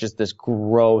Thing-like, just this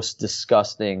gross,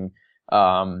 disgusting,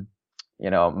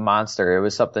 monster. It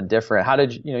was something different. How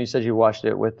did you said you watched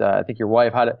it with, I think your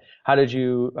wife. How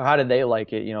did they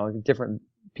like it? Different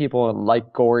people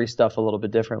like gory stuff a little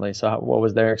bit differently. So what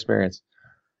was their experience?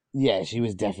 Yeah, she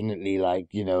was definitely like,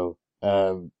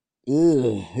 ugh.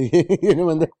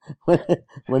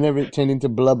 Whenever it turned into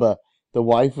blubber, the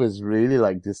wife was really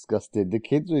like disgusted. The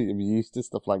kids were used to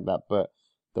stuff like that, but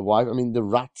the wife, I mean, the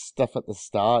rat stuff at the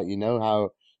start, how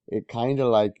it kind of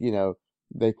like,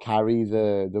 they carry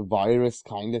the virus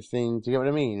kind of thing. Do you get what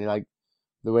I mean? Like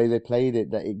the way they played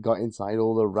it, that it got inside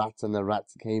all the rats and the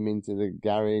rats came into the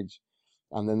garage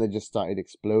and then they just started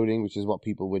exploding, which is what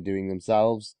people were doing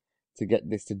themselves to get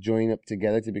this to join up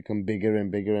together to become bigger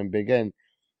and bigger and bigger. And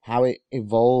how it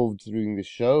evolved through the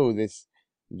show, this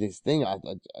thing,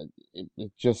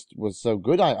 it just was so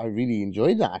good. I really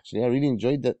enjoyed that, actually. I really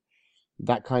enjoyed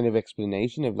that kind of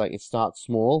explanation of like it starts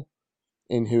small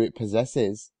in who it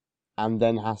possesses and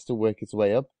then has to work its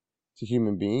way up to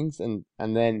human beings, and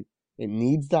then it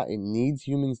needs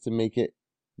humans to make it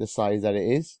the size that it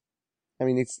is. I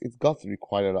mean, it's got through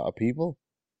quite a lot of people.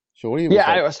 Surely it was Yeah,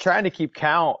 like, I was trying to keep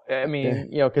count. I yeah, mean,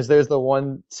 because there's the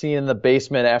one scene in the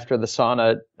basement after the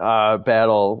sauna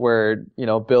battle where,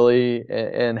 Billy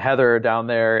and Heather are down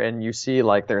there, and you see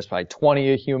like there's probably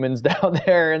 20 humans down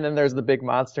there, and then there's the big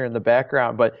monster in the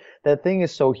background. But that thing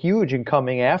is so huge and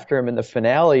coming after him in the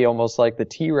finale, almost like the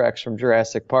T-Rex from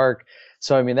Jurassic Park.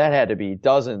 So, I mean, that had to be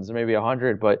dozens, maybe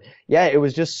 100. But yeah, it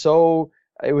was just so.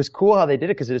 It was cool how they did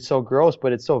it because it's so gross,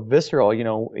 but it's so visceral.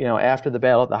 After the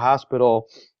battle at the hospital,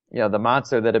 the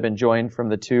monster that had been joined from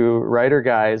the two writer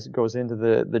guys goes into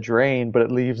the drain, but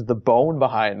it leaves the bone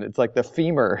behind. It's like the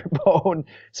femur bone.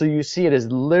 So you see it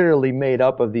is literally made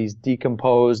up of these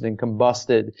decomposed and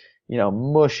combusted,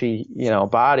 mushy,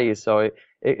 bodies. So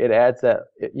it adds that,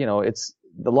 it's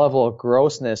the level of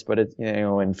grossness, but it,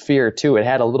 and fear too. It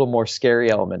had a little more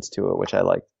scary elements to it, which I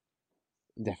liked.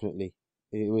 definitely.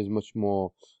 It was much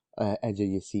more edge of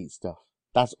your seat stuff.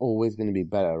 That's always going to be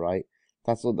better, right?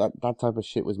 That's what that type of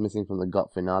shit was missing from the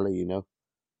GOT finale,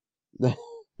 the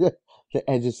the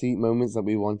edge of seat moments that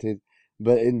we wanted.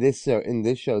 But in this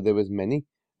show, there was many,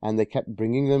 and they kept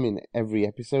bringing them in every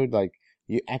episode. Like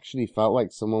you actually felt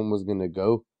like someone was gonna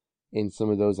go in some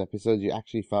of those episodes. You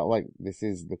actually felt like this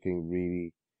is looking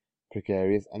really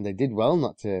precarious, and they did well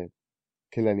not to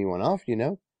kill anyone off.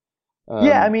 Yeah,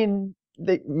 I Um, mean,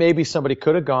 maybe somebody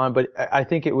could have gone, but I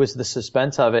think it was the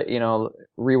suspense of it,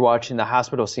 rewatching the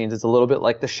hospital scenes. It's a little bit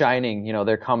like The Shining,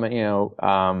 they're coming,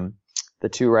 the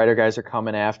two writer guys are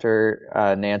coming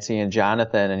after Nancy and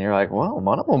Jonathan, and you're like, well,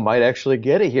 one of them might actually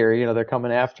get it here. They're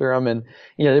coming after them, and,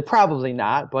 they're probably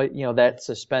not, but, that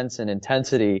suspense and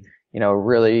intensity,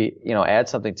 really, add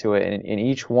something to it. And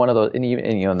each one of those, and even,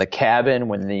 in the cabin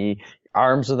when the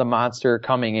arms of the monster are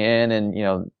coming in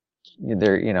and,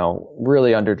 they're,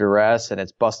 really under duress and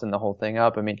it's busting the whole thing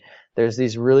up. I mean, there's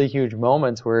these really huge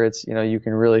moments where it's, you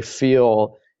can really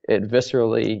feel it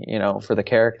viscerally, for the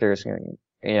characters,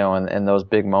 and those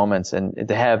big moments. And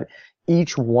to have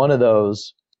each one of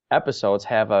those episodes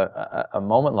have a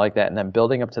moment like that, and then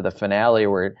building up to the finale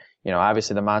where,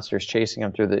 obviously the monster is chasing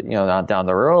them through the, down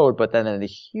the road, but then in the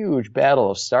huge battle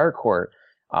of Starcourt,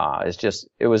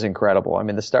 it was incredible. I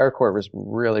mean, the Starcourt was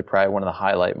really probably one of the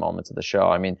highlight moments of the show.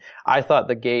 I mean, I thought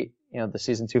the gate, the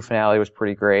season 2 finale was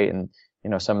pretty great. And,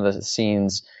 some of the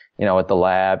scenes, at the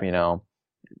lab,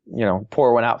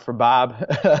 pour one out for Bob,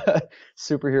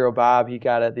 superhero Bob. He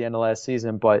got it at the end of last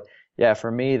season. But yeah, for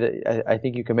me, I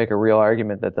think you can make a real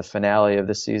argument that the finale of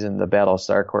this season, the Battle of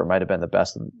Starcourt, might have been the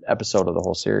best episode of the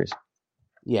whole series.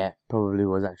 yeah, probably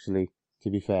was actually, to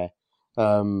be fair.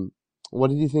 What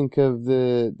did you think of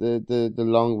the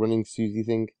long running Susie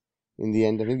thing in the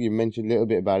end? I think you mentioned a little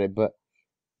bit about it, but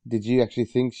did you actually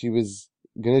think she was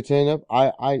gonna turn up?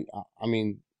 I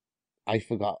mean, I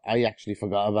forgot. I actually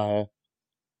forgot about her.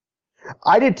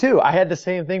 I did too. I had the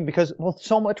same thing because, well,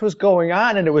 so much was going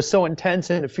on and it was so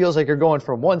intense and it feels like you're going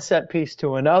from one set piece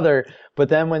to another. But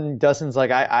then when Dustin's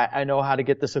like, I know how to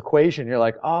get this equation, you're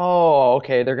like, oh,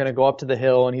 okay, they're going to go up to the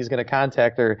hill and he's going to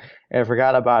contact her, and I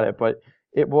forgot about it. But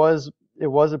it was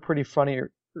a pretty funny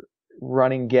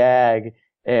running gag,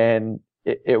 and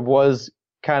it was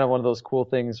kind of one of those cool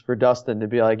things for Dustin to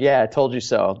be like, yeah, I told you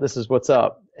so. This is what's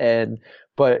up. And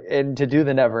to do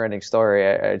the Never Ending Story,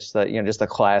 I just thought, just a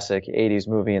classic 80s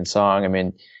movie and song. I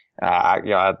mean,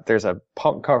 there's a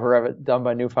punk cover of it done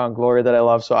by New Found Glory that I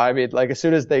love. So I mean, like as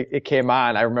soon as it came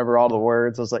on, I remember all the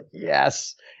words. I was like,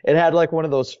 yes. It had like one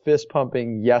of those fist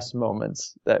pumping yes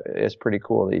moments that is pretty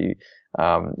cool that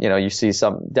you see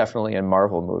some definitely in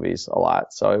Marvel movies a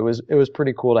lot. So it was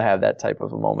pretty cool to have that type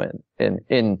of a moment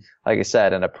in like I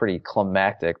said, in a pretty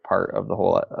climactic part of the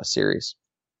whole series.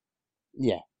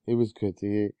 Yeah, it was good.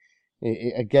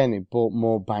 Again, it brought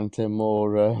more banter,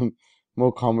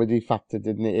 more comedy factor,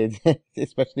 didn't it?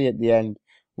 Especially at the end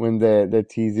when they're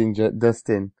teasing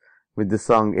Dustin with the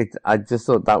song. I just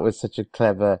thought that was such a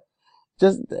clever.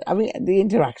 The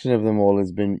interaction of them all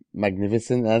has been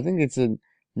magnificent. And I think it's a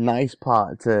nice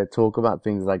part to talk about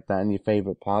things like that and your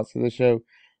favorite parts of the show.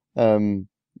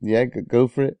 Yeah, go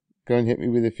for it. Go and hit me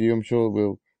with a few. I'm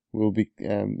sure we'll be,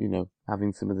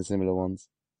 having some of the similar ones.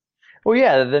 Well,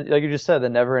 yeah, like you just said, the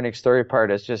Never Ending Story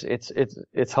part is just,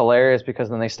 it's hilarious because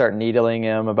then they start needling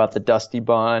him about the Dusty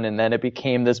Bun, and then it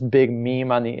became this big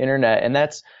meme on the internet. And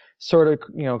that's sort of,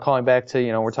 calling back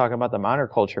to, we're talking about the modern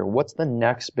culture. What's the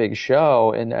next big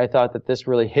show? And I thought that this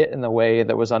really hit in the way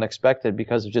that was unexpected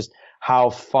because of just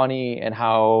how funny and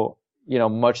how,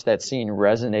 much that scene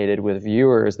resonated with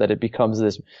viewers that it becomes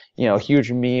this,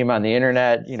 huge meme on the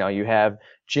internet. You have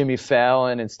Jimmy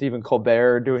Fallon and Stephen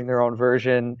Colbert doing their own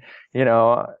version,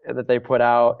 that they put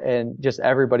out, and just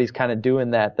everybody's kind of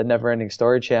doing that, the Never Ending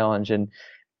Story challenge. And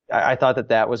I thought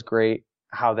that was great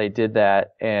how they did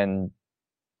that. And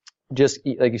just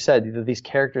like you said, these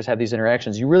characters have these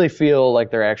interactions. You really feel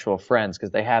like they're actual friends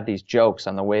because they have these jokes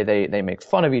on the way they make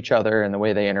fun of each other and the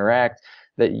way they interact,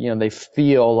 that, they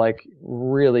feel like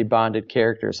really bonded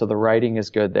characters. So the writing is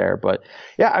good there. But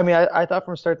yeah, I mean, I thought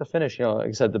from start to finish, like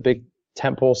I said, the big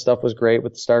tentpole stuff was great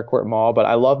with the Starcourt Mall, but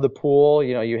I love the pool.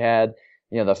 You had,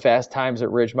 the Fast Times at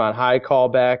Ridgemont High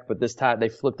callback, but this time they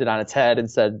flipped it on its head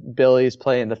and said Billy's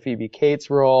playing the Phoebe Cates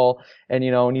role. And,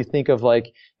 when you think of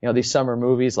like, these summer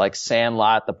movies like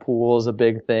Sandlot, the pool is a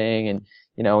big thing. And,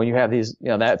 when you have these,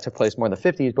 that took place more in the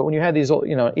 50s, but when you have these,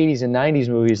 80s and 90s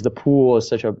movies, the pool is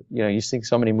such a, you think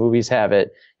so many movies have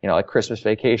it, like Christmas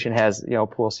Vacation has,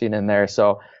 pool scene in there.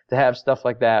 So to have stuff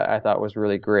like that, I thought was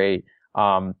really great.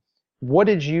 What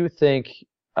did you think,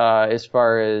 as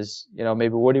far as, maybe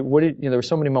there were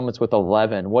so many moments with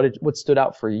Eleven. What stood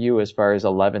out for you as far as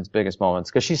Eleven's biggest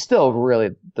moments? Cause she's still really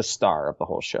the star of the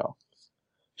whole show.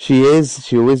 She is.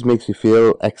 She always makes me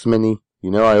feel X-Men-y.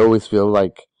 I always feel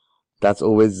like that's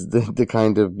always the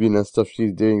kind of, stuff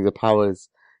she's doing, the powers.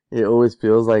 It always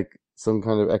feels like some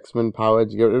kind of X-Men power.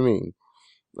 Do you get what I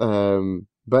mean?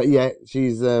 But yeah,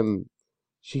 she's,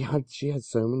 she had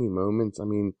so many moments. I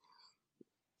mean,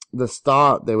 the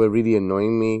start, they were really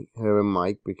annoying me, her and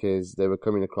Mike, because they were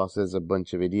coming across as a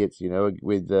bunch of idiots,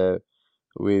 with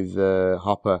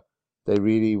Hopper. They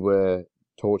really were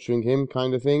torturing him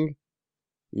kind of thing,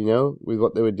 with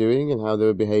what they were doing and how they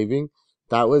were behaving.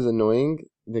 That was annoying.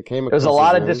 They came across. It was a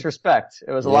lot of disrespect.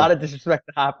 It was a lot of disrespect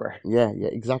to Hopper. Yeah,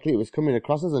 exactly. It was coming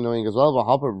across as annoying as well, but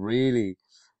Hopper really,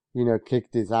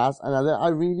 kicked his ass. And I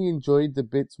really enjoyed the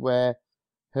bits where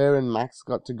her and Max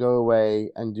got to go away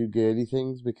and do girly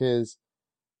things because,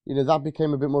 that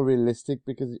became a bit more realistic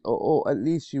because, or at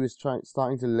least she was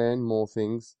starting to learn more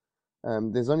things.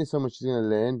 There's only so much she's going to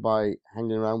learn by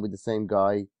hanging around with the same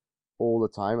guy all the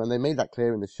time. And they made that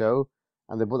clear in the show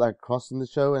and they put that across in the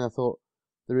show. And I thought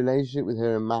the relationship with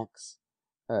her and Max,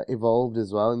 evolved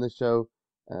as well in the show.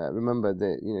 Remember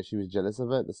that, she was jealous of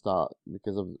her at the start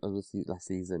because of the last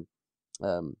season,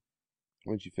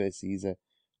 when she first sees her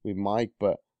with Mike,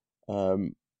 but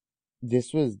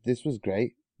this was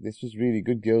great. This was really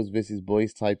good, girls versus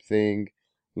boys type thing.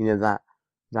 That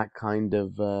kind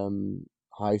of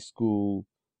high school,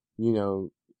 that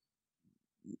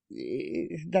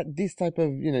this type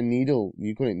of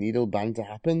you call it needle banter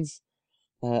happens,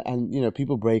 and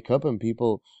people break up and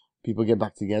people get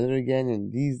back together again,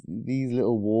 and these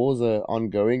little wars are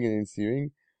ongoing and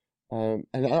ensuing. And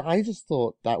I just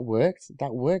thought that worked.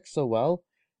 That worked so well.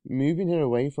 Moving her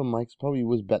away from Mike's probably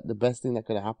was the best thing that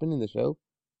could have happened in the show,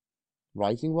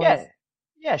 writing wise.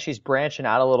 Yeah, she's branching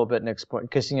out a little bit next point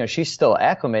because she's still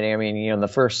acclimating. I mean, in the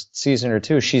first season or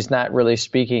two, she's not really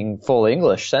speaking full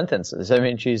English sentences. I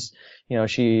mean, she's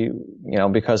she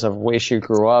because of the way she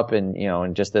grew up and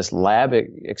and just this lab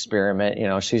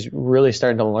experiment, she's really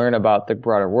starting to learn about the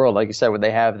broader world. Like you said, when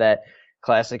they have that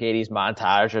classic 80s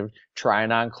montage of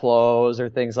trying on clothes or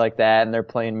things like that, and they're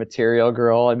playing Material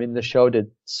Girl. I mean, the show did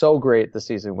so great this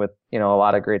season with, a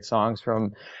lot of great songs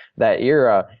from that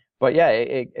era. But yeah,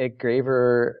 it gave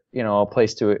her, a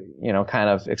place to, kind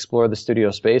of explore the studio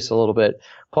space a little bit.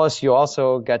 Plus, you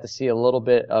also got to see a little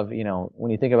bit of,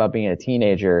 when you think about being a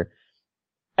teenager,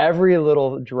 every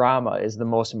little drama is the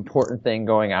most important thing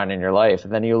going on in your life.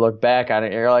 And then you look back on it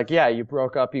and you're like, yeah, you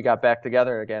broke up, you got back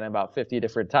together again about 50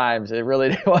 different times. It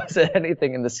really wasn't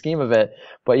anything in the scheme of it.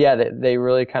 But yeah, they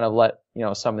really kind of let,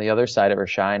 some of the other side of her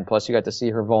shine. Plus you got to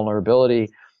see her vulnerability,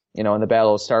 in the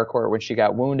Battle of Starcourt when she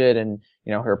got wounded and,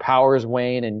 her powers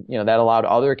wane and, that allowed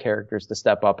other characters to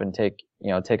step up and take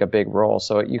a big role.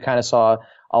 So you kind of saw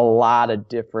a lot of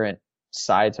different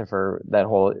sides of her that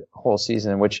whole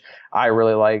season, which I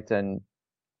really liked. And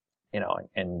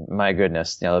and my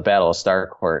goodness, the Battle of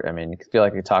Starcourt, I mean, you feel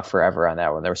like we could talk forever on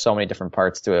that one. There were so many different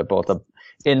parts to it, both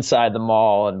inside the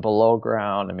mall and below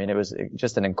ground. I mean, it was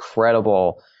just an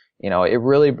incredible, it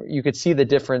really, you could see the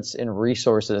difference in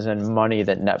resources and money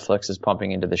that Netflix is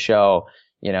pumping into the show.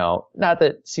 Not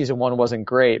that season 1 wasn't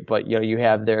great, but you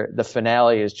have the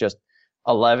finale is just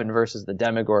 11 versus the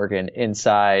Demogorgon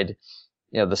inside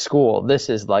the school. This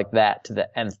is like that to the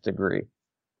nth degree.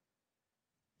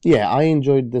 Yeah, I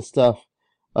enjoyed the stuff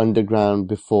underground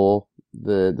before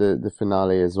the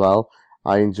finale as well.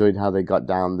 I enjoyed how they got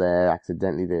down there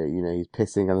accidentally. He's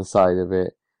pissing on the side of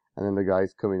it, and then the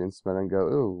guys come in and smell and go,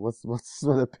 "Ooh, what's the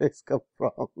smell of piss come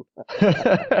from?"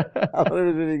 That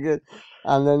was really good.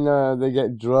 And then they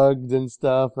get drugged and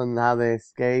stuff, and how they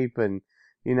escape, and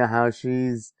how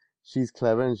she's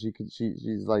clever and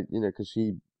she's like, because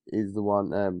she is the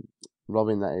one,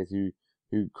 Robin that is,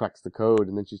 who cracks the code,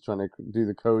 and then she's trying to do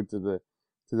the code to the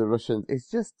Russians.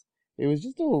 It was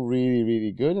just all really,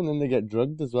 really good. And then they get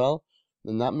drugged as well,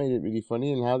 and that made it really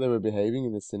funny, and how they were behaving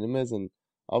in the cinemas. And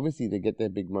obviously they get their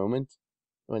big moment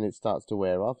when it starts to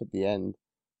wear off at the end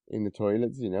in the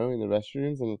toilets, in the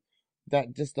restrooms, and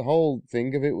that just the whole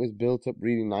thing of it was built up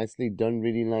really nicely, done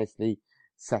really nicely,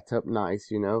 set up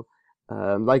nice,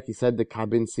 like you said, the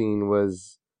cabin scene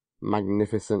was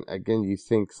magnificent. Again, you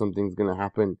think something's going to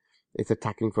happen. It's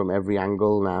attacking from every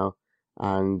angle now,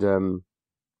 and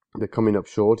they're coming up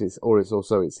short. It's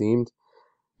also it seemed,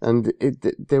 and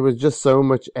there was just so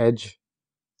much edge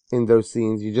in those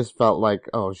scenes. You just felt like,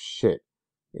 oh shit,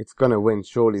 it's gonna win.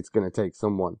 Surely it's gonna take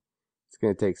someone. It's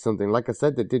gonna take something. Like I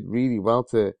said, they did really well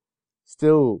to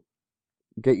still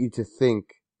get you to think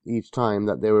each time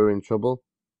that they were in trouble.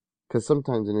 Because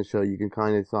sometimes in a show you can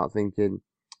kind of start thinking,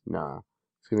 nah,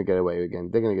 it's gonna get away again.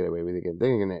 They're gonna get away with it again.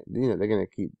 They're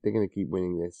gonna keep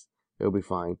winning this. It'll be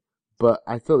fine. But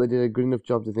I thought they did a good enough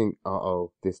job to think,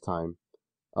 this time.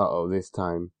 This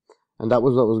time. And that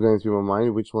was what was going through my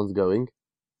mind, which one's going.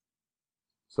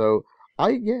 So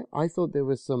I thought there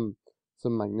was some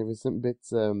magnificent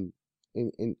bits in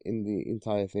the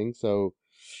entire thing. So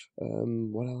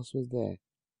what else was there?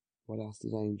 What else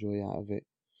did I enjoy out of it?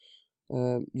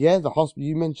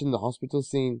 You mentioned the hospital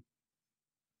scene.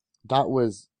 That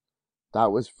was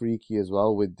freaky as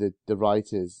well, with the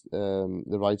writers,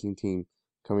 the writing team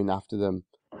coming after them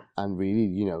and really,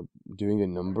 doing a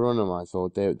number on them. I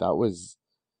thought that was,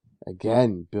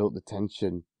 again, built the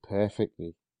tension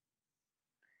perfectly.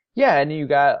 Yeah, and you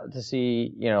got to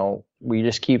see, we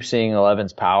just keep seeing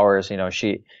Eleven's powers, and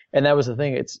that was the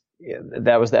thing,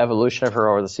 that was the evolution of her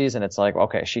over the season. It's like,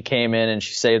 okay, she came in and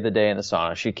she saved the day in the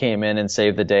sauna. She came in and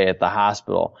saved the day at the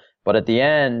hospital. But at the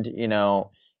end,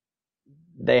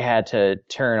 they had to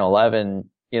turn 11,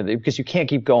 because you can't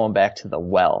keep going back to the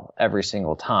well every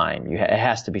single time. It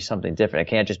has to be something different.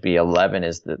 It can't just be 11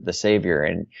 is the savior.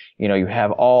 And, you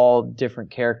have all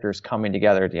different characters coming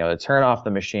together, to turn off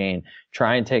the machine,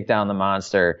 try and take down the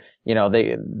monster.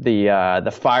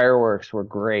 The fireworks were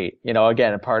great.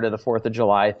 Again, a part of the 4th of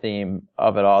July theme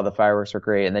of it all. The fireworks were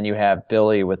great. And then you have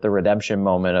Billy with the redemption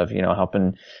moment of,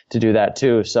 helping to do that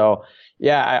too. So,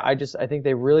 yeah, I think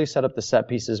they really set up the set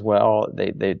pieces well.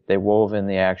 They wove in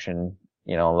the action,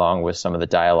 along with some of the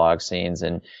dialogue scenes,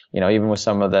 and, even with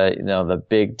some of the, the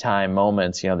big time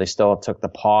moments, they still took the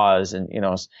pause, and,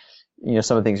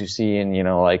 some of the things you see in,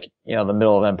 the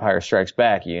middle of Empire Strikes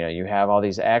Back, you have all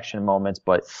these action moments,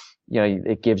 but,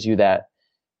 it gives you that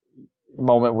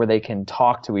moment where they can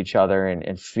talk to each other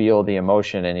and feel the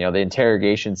emotion. And, the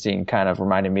interrogation scene kind of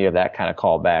reminded me of that kind of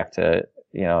callback to,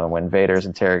 when Vader's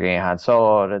interrogating Han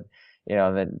Solo,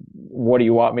 then what do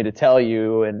you want me to tell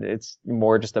you? And it's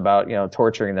more just about,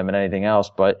 torturing them than anything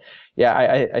else. But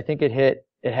yeah, I think it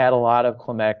had a lot of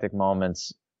climactic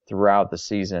moments throughout the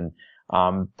season,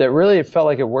 that really felt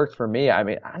like it worked for me. I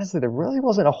mean, honestly, there really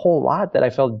wasn't a whole lot that I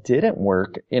felt didn't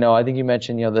work. I think you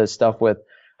mentioned, the stuff with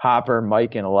Hopper,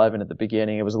 Mike, and 11 at the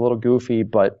beginning. It was a little goofy,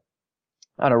 but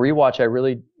on a rewatch, I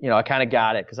really, I kind of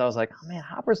got it, because I was like, oh man,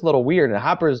 Hopper's a little weird. And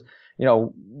Hopper's,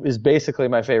 is basically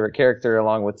my favorite character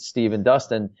along with Steve and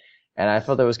Dustin. And I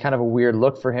felt that was kind of a weird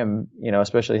look for him,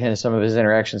 especially in some of his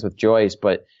interactions with Joyce.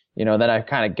 But, then I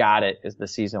kind of got it as the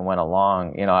season went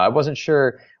along. I wasn't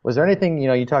sure, was there anything,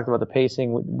 you talked about the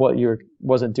pacing, what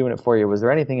wasn't doing it for you. Was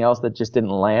there anything else that just didn't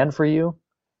land for you?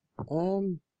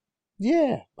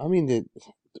 Yeah. I mean,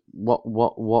 what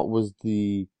was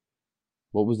the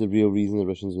real reason the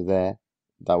Russians were there?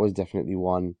 That was definitely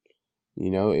one.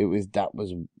 That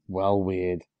was well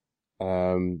weird.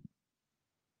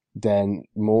 Then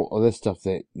more other stuff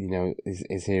that,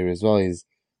 is here as well is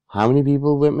how many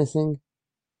people went missing?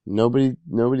 Nobody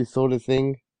thought a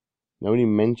thing. Nobody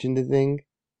mentioned a thing.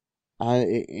 And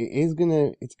it's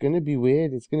gonna be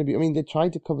weird. It's gonna be, I mean, they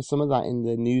tried to cover some of that in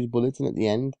the news bulletin at the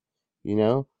end,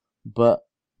 but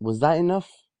was that enough?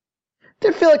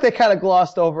 I feel like they kind of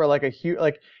glossed over like a huge,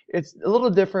 like it's a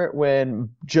little different when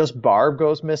just Barb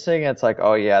goes missing. It's like,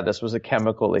 oh yeah, this was a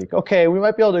chemical leak. Okay, we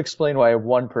might be able to explain why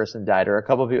one person died or a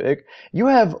couple of people. You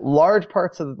have large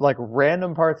parts of, like,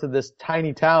 random parts of this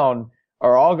tiny town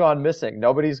are all gone missing.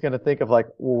 Nobody's going to think of, like,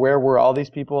 where were all these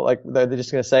people? Like, they're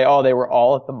just going to say, oh, they were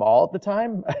all at the mall at the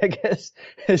time. I guess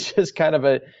it's just kind of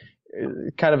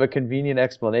a convenient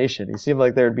explanation. It seemed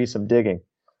like there'd be some digging.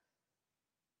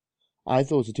 I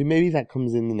thought so too. Maybe that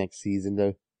comes in the next season,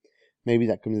 though. Maybe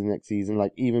that comes in the next season.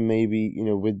 Like, even maybe,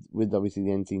 with obviously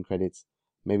the end scene credits,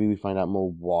 maybe we find out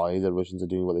more why the Russians are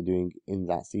doing what they're doing in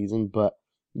that season. But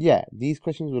yeah, these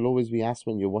questions will always be asked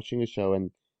when you're watching a show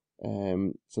and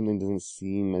something doesn't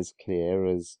seem as clear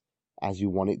as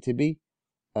you want it to be.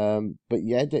 But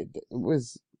yeah, it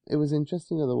was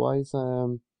interesting. Otherwise,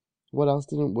 what else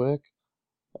didn't work?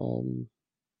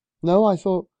 No, I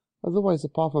thought otherwise.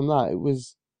 Apart from that,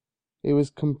 it was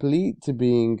complete to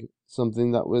being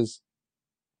something that was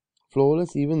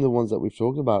flawless. Even the ones that we've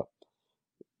talked about,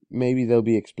 maybe they'll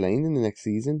be explained in the next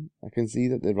season. I can see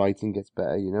that the writing gets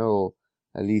better, or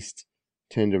at least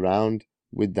turned around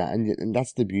with that. And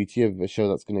that's the beauty of a show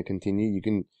that's going to continue.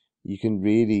 You can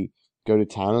really go to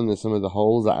town on some of the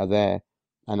holes that are there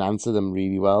and answer them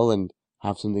really well and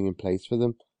have something in place for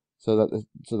them, so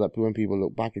that when people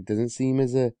look back, it doesn't seem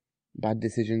as a bad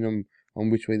decision on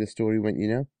which way the story went.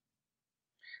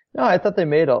 No, I thought they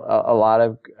made a lot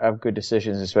of good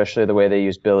decisions, especially the way they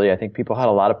used Billy. I think people had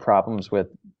a lot of problems with,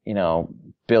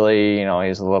 Billy,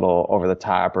 he's a little over the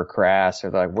top or crass,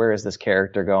 or like, where is this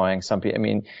character going? Some people, I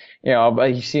mean,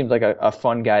 but he seemed like a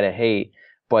fun guy to hate.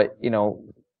 But,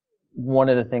 one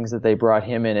of the things that they brought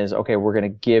him in is, okay, we're going to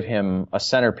give him a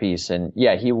centerpiece. And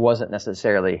yeah, he wasn't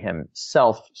necessarily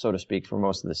himself, so to speak, for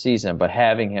most of the season, but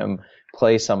having him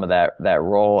play some of that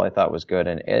role I thought was good.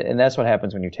 And that's what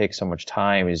happens when you take so much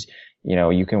time is,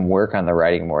 you can work on the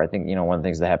writing more. I think, one of the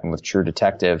things that happened with True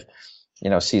Detective,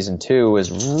 season 2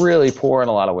 is really poor in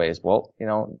a lot of ways. Well,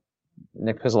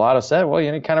 Nick Pizzolatto said, well,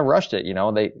 you kind of rushed it.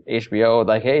 HBO,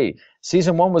 like, hey,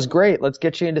 season 1 was great. Let's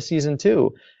get you into season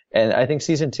 2. And I think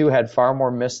season 2 had far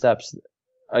more missteps,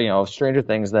 Stranger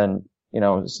Things than,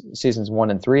 seasons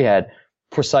 1 and 3 had,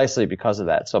 precisely because of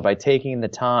that. So by taking the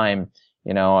time,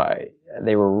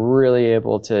 they were really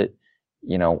able to,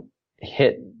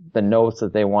 hit the notes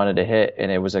that they wanted to hit.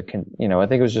 And it was I think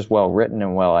it was just well written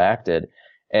and well acted.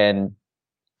 And,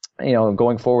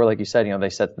 going forward, like you said, they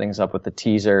set things up with the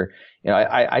teaser.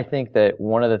 I think that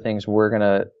one of the things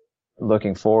we're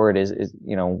looking forward is,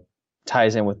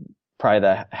 ties in with probably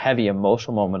the heavy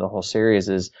emotional moment of the whole series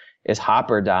is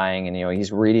Hopper dying. And,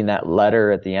 he's reading that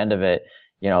letter at the end of it.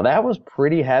 That was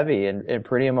pretty heavy and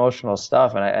pretty emotional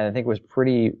stuff. And I think it was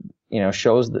pretty,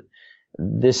 shows that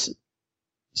this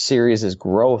series'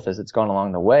 growth as it's gone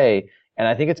along the way. And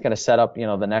I think it's going to set up,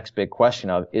 the next big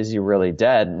question of, is he really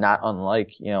dead? Not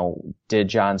unlike, did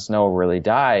Jon Snow really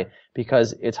die?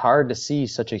 Because it's hard to see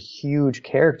such a huge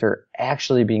character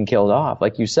actually being killed off.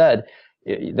 Like you said,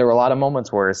 there were a lot of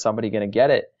moments where is somebody going to get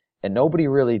it? And nobody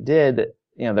really did,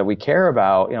 that we care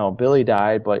about. Billy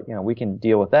died, but, we can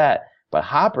deal with that. But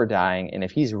Hopper dying, and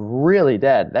if he's really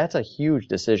dead, that's a huge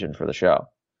decision for the show.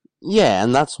 Yeah,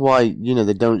 and that's why,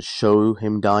 they don't show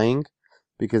him dying,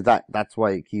 because that's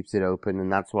why it keeps it open,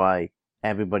 and that's why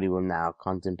everybody will now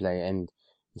contemplate and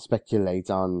speculate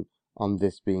on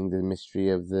this being the mystery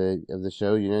of the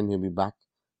show, and he'll be back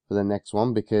for the next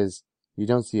one, because you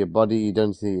don't see a body, you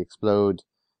don't see it explode.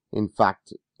 In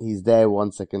fact, he's there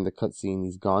 1 second, the cutscene,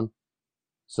 he's gone.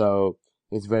 So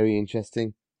it's very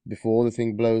interesting before the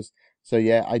thing blows. So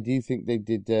yeah, I do think they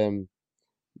did they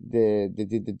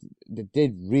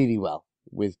did really well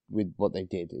with what they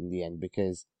did in the end,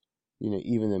 because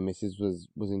even the missus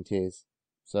was in tears.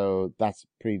 So that's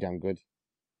pretty damn good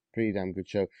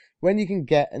show. When you can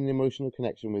get an emotional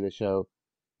connection with a show,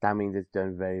 that means it's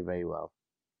done very, very well.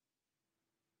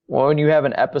 Well, when you have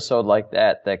an episode like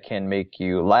that can make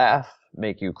you laugh,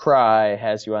 make you cry,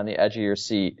 has you on the edge of your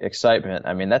seat, excitement,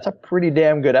 I mean, that's a pretty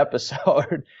damn good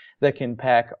episode that can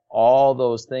pack all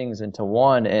those things into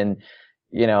one. And,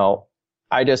 you know,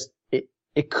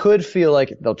 it could feel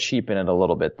like they'll cheapen it a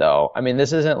little bit, though. I mean,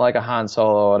 this isn't like a Han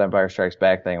Solo and Empire Strikes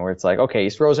Back thing where it's like, okay,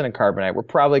 he's frozen in carbonite. We're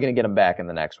probably going to get him back in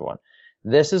the next one.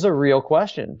 This is a real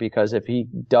question, because if he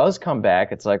does come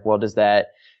back, it's like, well, does that,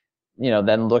 you know,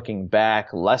 then looking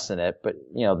back, lessen it? But,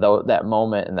 you know, though that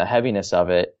moment and the heaviness of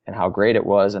it and how great it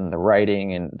was, and the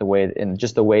writing and the way, and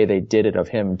just the way they did it of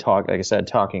him like I said,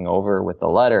 talking over with the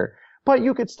letter. But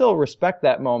you could still respect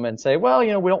that moment and say, well,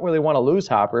 you know, we don't really want to lose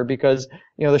Hopper, because,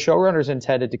 you know, the showrunners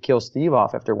intended to kill Steve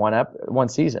off after one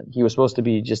season. He was supposed to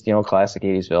be just, you know, classic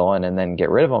 80s villain and then get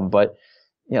rid of him. But,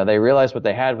 you know, they realized what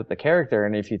they had with the character.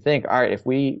 And if you think, all right, if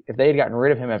they had gotten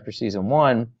rid of him after season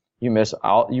 1, you miss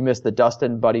the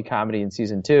Dustin buddy comedy in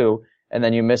season 2, and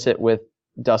then you miss it with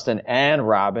Dustin and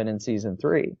Robin in season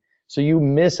 3. So you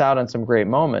miss out on some great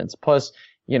moments. Plus,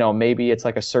 you know, maybe it's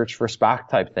like a Search for Spock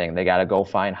type thing. They got to go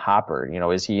find Hopper. You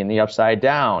know, is he in the Upside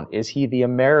Down? Is he the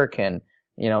American,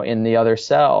 you know, in the other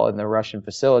cell in the Russian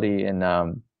facility? And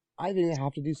I think they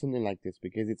have to do something like this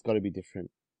because it's got to be different.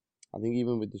 I think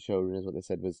even with the showrunners, what they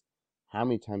said was, how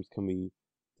many times can we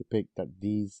depict that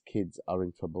these kids are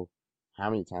in trouble? How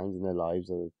many times in their lives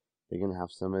are they going to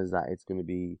have summers that it's going to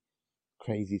be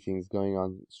crazy things going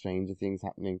on, stranger things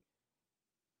happening?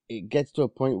 It gets to a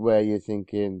point where you're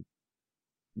thinking,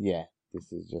 yeah,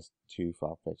 this is just too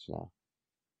far-fetched now.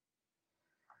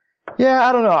 Yeah,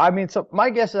 I don't know. I mean, so my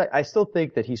guess is I still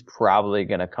think that he's probably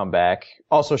going to come back.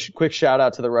 Also, quick shout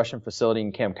out to the Russian facility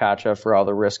in Kamchatka for all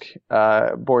the Risk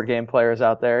board game players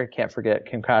out there. Can't forget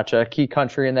Kamchatka, key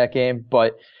country in that game.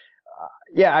 But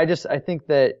yeah, I think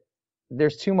that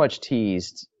there's too much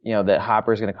teased, you know, that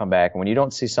Hopper's going to come back. And when you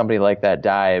don't see somebody like that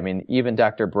die, I mean, even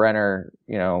Dr. Brenner,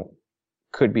 you know,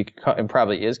 could be and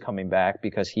probably is coming back,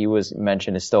 because he was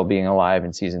mentioned as still being alive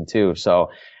in season 2. So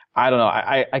I don't know.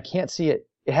 I can't see it.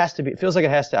 It feels like it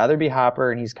has to either be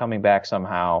Hopper and he's coming back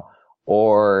somehow,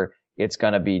 or it's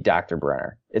going to be Dr.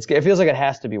 Brenner. It feels like it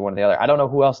has to be one or the other. I don't know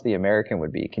who else the American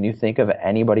would be. Can you think of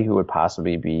anybody who would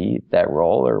possibly be that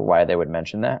role, or why they would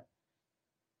mention that?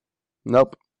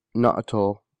 Nope, not at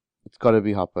all. It's got to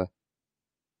be Hopper.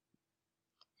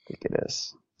 I think it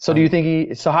is. So do you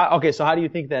think so how do you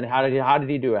think then, how did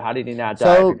he do it? How did he not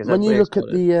die? So when you look at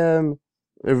the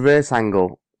reverse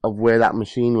angle of where that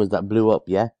machine was that blew up,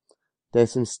 yeah,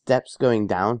 there's some steps going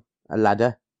down, a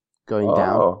ladder going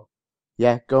down.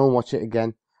 Yeah, go and watch it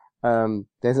again.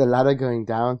 There's a ladder going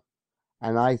down,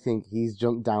 and I think he's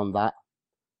jumped down that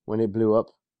when it blew up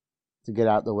to get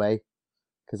out the way.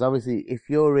 Because obviously, if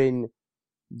you're in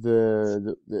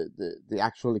the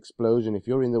actual explosion, if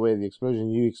you're in the way of the explosion,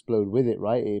 you explode with it,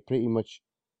 right? It pretty much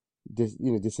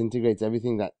disintegrates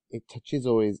everything that it touches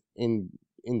or is in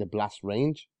the blast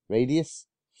radius.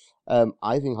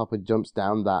 I think Hopper jumps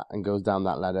down that and goes down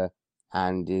that ladder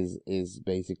and is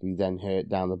basically then hurt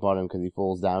down the bottom because he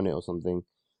falls down it or something,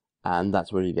 and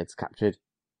that's where he gets captured.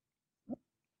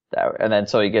 And then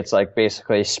so he gets like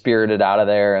basically spirited out of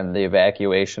there, and the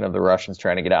evacuation of the Russians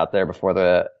trying to get out there before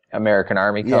the American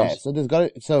army comes. Yeah,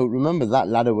 so remember, that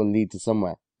ladder will lead to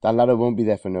somewhere. That ladder won't be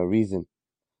there for no reason.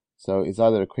 So it's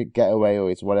either a quick getaway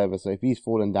or it's whatever. So if he's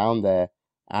fallen down there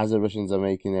as the Russians are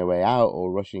making their way out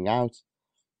or rushing out,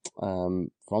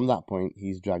 from that point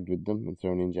he's dragged with them and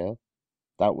thrown in jail.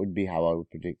 That would be how I would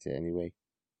predict it anyway.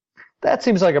 That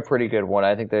seems like a pretty good one.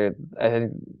 I think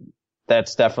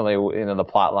that's definitely, you know, the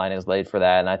plot line is laid for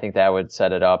that, and I think that would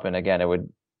set it up, and again, it would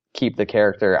keep the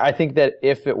character. I think that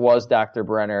if it was Dr.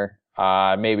 Brenner,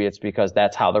 maybe it's because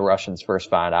that's how the Russians first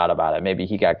found out about it. Maybe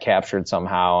he got captured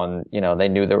somehow, and, you know, they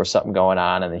knew there was something going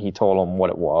on, and then he told them what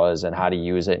it was and how to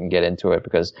use it and get into it,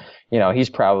 because, you know, he's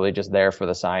probably just there for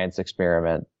the science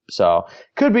experiment. So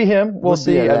could be him. We'll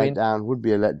see. Would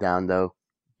be a letdown though,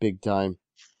 big time.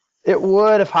 It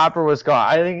would if Hopper was gone.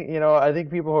 I think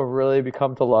people have really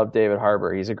become to love David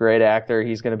Harbour. He's a great actor.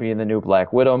 He's going to be in the new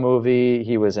Black Widow movie.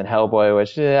 He was in Hellboy,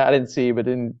 which I didn't see, but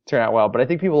didn't turn out well. But I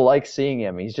think people like seeing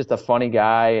him. He's just a funny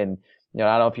guy. And, you know,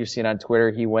 I don't know if you've seen on Twitter,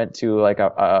 he went to like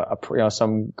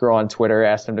some girl on Twitter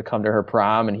asked him to come to her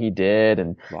prom, and he did.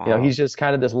 And, wow. You know, he's just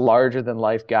kind of this larger than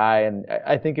life guy. And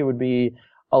I think it would be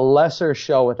a lesser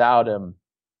show without him,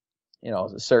 you know,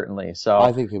 certainly. So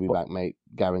I think he'll be back, mate.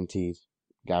 Guaranteed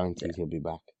he'll be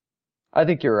back. I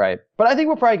think you're right. But I think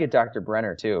we'll probably get Dr.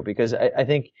 Brenner too, because I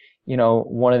think, you know,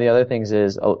 one of the other things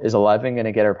is Eleven going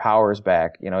to get her powers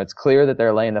back? You know, it's clear that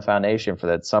they're laying the foundation for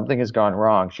that. Something has gone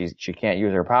wrong. She can't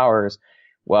use her powers.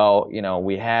 well,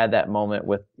 we had that moment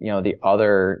with, the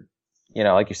other,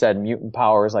 like you said, mutant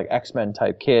powers, like X-Men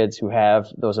type kids who have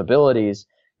those abilities.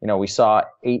 We saw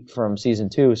 8 from season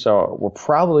 2, so we're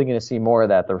probably going to see more of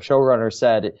that. The showrunner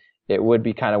said it would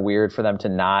be kind of weird for them to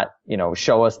not,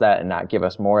 show us that and not give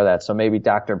us more of that. So maybe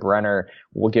Dr. Brenner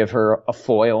will give her a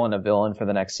foil and a villain for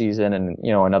the next season and,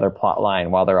 another plot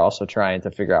line while they're also trying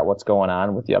to figure out what's going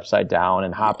on with the Upside Down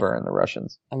and Hopper and the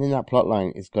Russians. I think that plot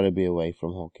line has got to be away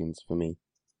from Hawkins for me.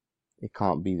 It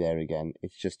can't be there again.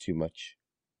 It's just too much.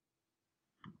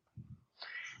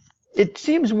 It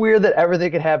seems weird that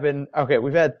everything could happen. Okay,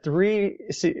 we've had 3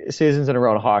 seasons in a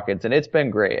row in Hawkins, and it's been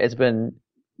great. It's been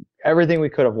everything we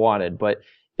could have wanted, but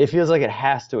it feels like it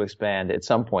has to expand at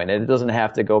some point. It doesn't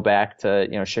have to go back to,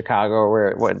 Chicago where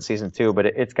it went in season 2, but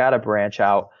it's got to branch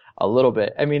out a little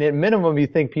bit. I mean, at minimum, you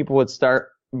think people would start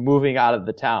moving out of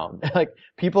the town. Like,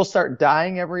 people start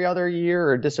dying every other year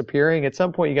or disappearing. At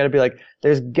some point, you got to be like,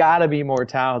 there's got to be more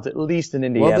towns, at least in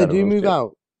Indiana. Well, they do move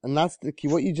out. And that's the key.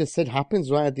 What you just said happens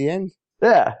right at the end.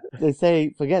 Yeah. They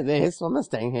say, forget this, I'm not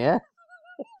staying here.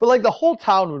 But like the whole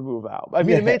town would move out. I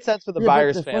mean, it made sense for the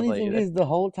Byers family. The funny thing is the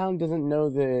whole town doesn't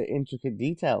know the intricate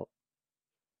detail.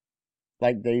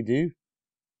 Like they do.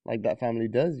 Like that family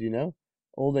does,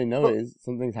 All they know is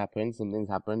something's happened,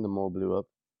 the mall blew up.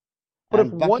 But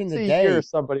if once a year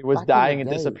somebody was dying and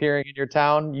disappearing in your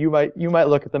town, you might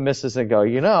look at the missus and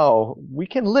go, we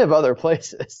can live other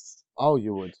places. Oh,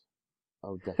 you would.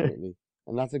 Oh, definitely.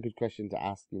 And that's a good question to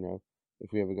ask,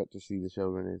 if we ever got to see the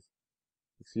showrunners.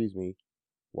 Excuse me,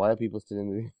 why are people still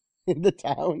in the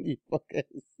town, you fuckers?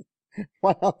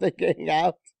 Why aren't they getting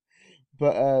out?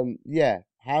 But,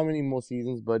 how many more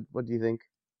seasons, bud? What do you think?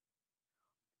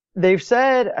 They've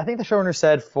said, I think the showrunner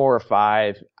said 4 or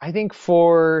 5. I think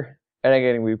 4, and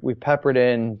again, we peppered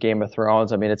in Game of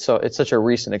Thrones. I mean, it's such a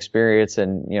recent experience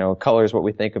and, colors what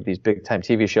we think of these big time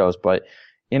TV shows, but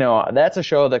that's a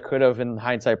show that could have, in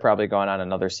hindsight, probably gone on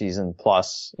another season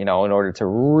plus, in order to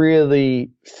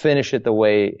really finish it the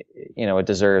way, it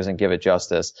deserves and give it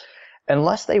justice.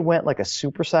 Unless they went like a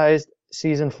supersized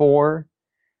season 4,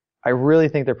 I really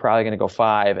think they're probably going to go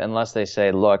 5 unless they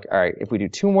say, look, all right, if we do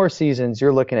 2 more seasons,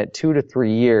 you're looking at 2 to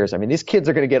 3 years. I mean, these kids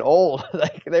are going to get old.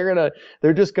 Like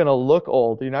they're just going to look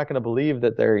old. You're not going to believe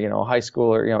that they're, high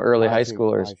school or, early high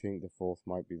schoolers. I think the 4th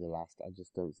might be the last. I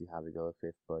just don't see how they go a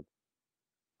 5th, but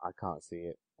I can't see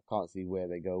it. I can't see where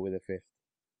they go with a 5th.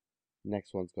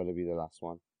 Next one's got to be the last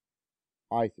one.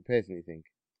 I personally think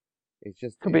it's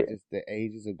just the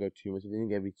ages will go too much. If you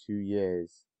think every 2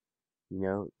 years,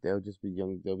 they'll just be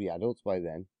young. They'll be adults by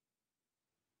then.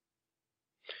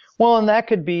 Well, and that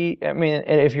could be. I mean,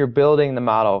 if you're building the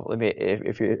model,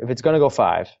 if it's going to go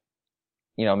 5,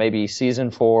 maybe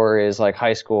season 4 is like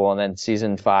high school, and then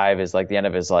season 5 is like the end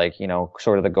of his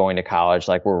sort of the going to college.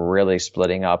 Like we're really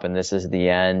splitting up, and this is the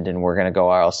end, and we're going to go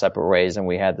our separate ways, and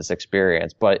we had this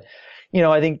experience. But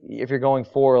I think if you're going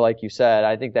 4, like you said,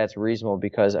 I think that's reasonable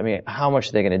because I mean, how much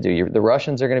are they going to do? The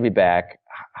Russians are going to be back.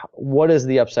 What is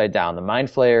the Upside Down? The Mind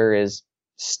Flayer is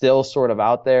still sort of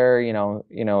out there,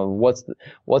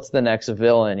 what's the next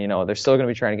villain? They're still going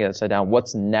to be trying to get Upside Down.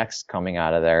 What's next coming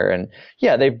out of there? And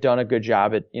yeah, they've done a good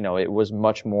job at, it was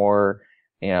much more,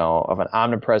 of an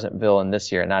omnipresent villain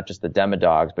this year, not just the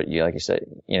Demodogs, but like you said,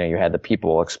 you had the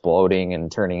people exploding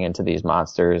and turning into these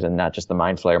monsters and not just the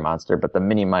Mind Flayer monster, but the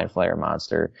mini Mind Flayer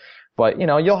monster. But,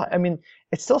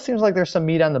 it still seems like there's some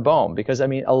meat on the bone because,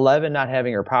 11 not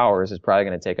having her powers is probably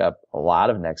going to take up a lot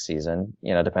of next season,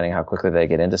 depending how quickly they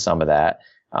get into some of that.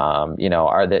 Are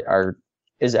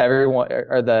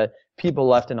the people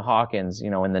left in Hawkins,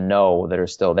 in the know that are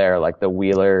still there, like the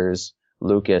Wheelers,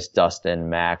 Lucas, Dustin,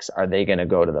 Max, are they going to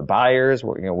go to the Byers?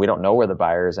 We don't know where the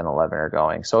Byers and 11 are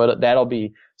going. So that'll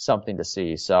be something to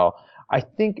see. So I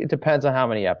think it depends on how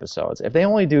many episodes. If they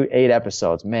only do 8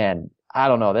 episodes, man, I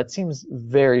don't know. That seems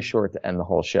very short to end the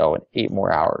whole show in 8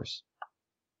 more hours.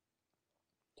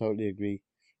 Totally agree.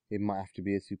 It might have to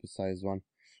be a supersized one.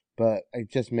 But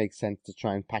it just makes sense to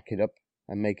try and pack it up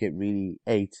and make it really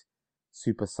 8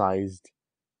 supersized,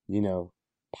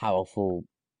 powerful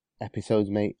episodes,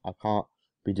 mate. I can't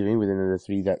be doing with another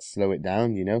 3 that slow it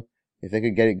down, If they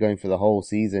could get it going for the whole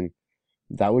season,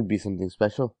 that would be something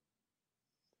special.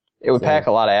 It would pack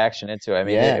a lot of action into it.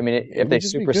 If they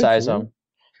supersize them.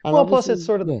 Well, plus it's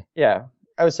sort of,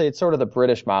 I would say it's sort of the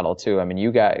British model too.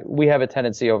 We have a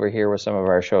tendency over here with some of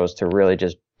our shows to really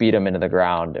just beat them into the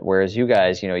ground. Whereas you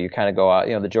guys, you kind of go out,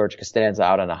 the George Costanza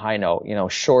out on a high note,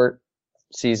 short,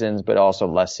 seasons, but also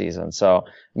less seasons. So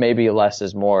maybe less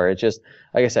is more. It's just,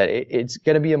 like I said, it's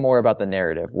going to be more about the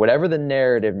narrative. Whatever the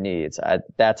narrative needs,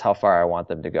 that's how far I want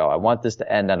them to go. I want this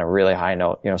to end on a really high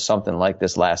note, something like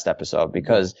this last episode,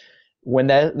 because when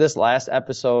this last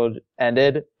episode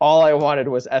ended, all I wanted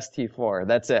was ST4.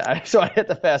 That's it. So I hit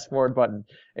the fast forward button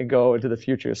and go into the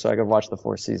future so I could watch the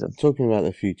 4th season. Talking about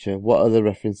the future, what other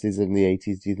references in the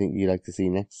 80s do you think you'd like to see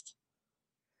next?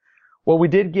 Well, we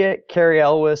did get Carrie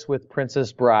Elwes with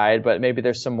Princess Bride, but maybe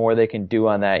there's some more they can do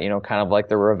on that, kind of like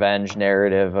the revenge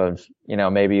narrative of,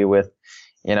 maybe with,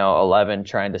 11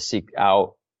 trying to seek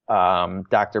out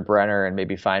Dr. Brenner and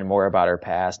maybe find more about her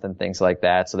past and things like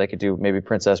that. So they could do maybe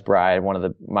Princess Bride, one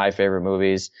of my favorite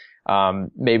movies.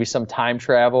 Maybe some time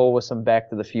travel with some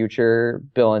Back to the Future,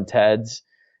 Bill and Ted's,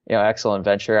 Excellent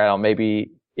Adventure. I don't know,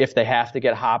 maybe if they have to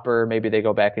get Hopper, maybe they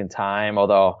go back in time,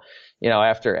 although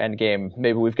after Endgame,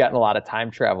 maybe we've gotten a lot of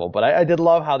time travel. But I did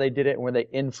love how they did it when they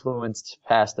influenced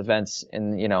past events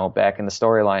in, back in the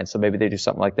storyline. So maybe they do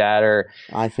something like that. Or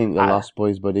I think the Lost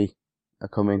Boys, buddy, are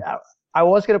coming. I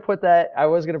was going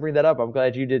to bring that up. I'm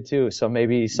glad you did too. So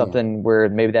maybe something where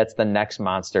maybe that's the next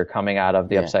monster coming out of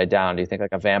the Upside Down. Do you think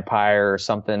like a vampire or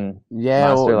something? Yeah,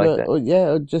 monster like that?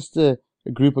 Or just a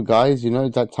group of guys,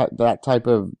 that type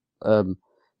of,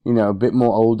 a bit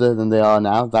more older than they are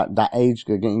now, that age,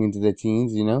 getting into their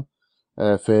teens,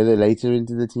 further later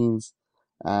into the teens,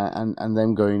 and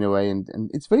them going away.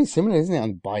 And it's very similar, isn't it?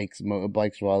 On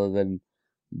motorbikes rather than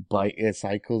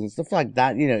cycles and stuff like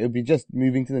that. It'll be just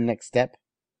moving to the next step.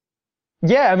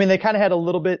 Yeah, I mean, they kind of had a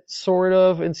little bit sort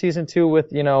of in season 2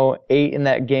 with, 8 in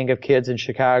that gang of kids in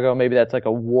Chicago. Maybe that's like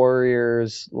a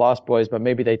Warriors, Lost Boys, but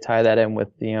maybe they tie that in with,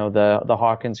 the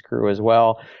Hawkins crew as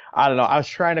well. I don't know.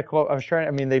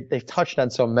 I mean, they've touched on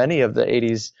so many of the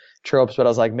 80s tropes, but I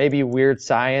was like, maybe Weird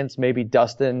Science, maybe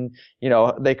Dustin,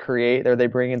 they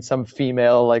bring in some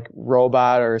female like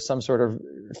robot or some sort of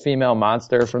female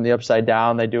monster from the Upside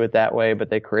Down. They do it that way, but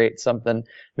they create something.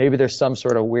 Maybe there's some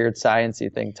sort of Weird Science-y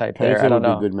thing type Predator there. I don't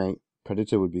know. Would be good, mate.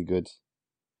 Predator would be good.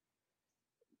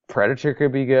 Predator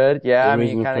could be good. Yeah, I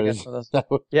mean, you kind of get some of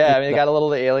those. Yeah, I mean, you got a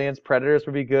little of the Aliens. Predators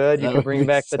would be good. You could bring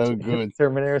back the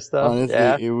Terminator stuff.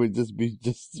 Honestly, it would just be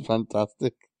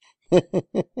fantastic.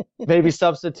 Maybe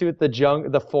substitute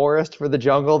the forest for the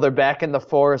jungle. They're back in the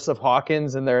forest of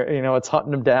Hawkins, and they're it's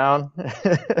hunting them down.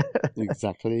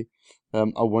 Exactly. I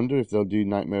wonder if they'll do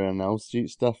Nightmare on Elm Street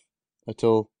stuff at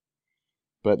all,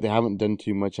 but they haven't done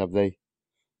too much, have they?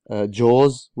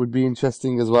 Jaws would be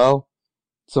interesting as well.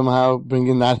 Somehow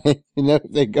bringing that in,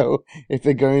 if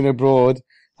they're going abroad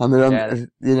and they're on, and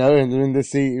they're in the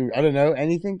sea. I don't know.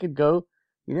 Anything could go.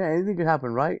 Anything could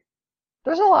happen, right?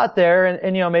 There's a lot there,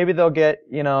 and maybe they'll get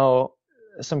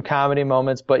some comedy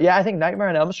moments. But yeah, I think Nightmare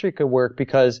on Elm Street could work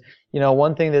because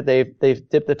one thing that they've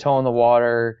dipped the toe in the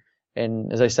water,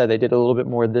 and as I said, they did a little bit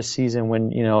more this season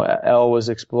when Elle was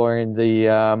exploring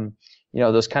the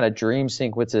those kind of dream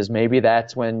sequences. Maybe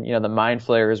that's when the Mind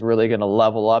Flayer is really going to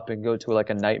level up and go to like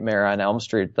a Nightmare on Elm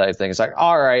Street type thing. It's like,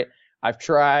 all right, I've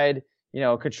tried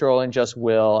controlling just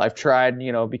will. I've tried,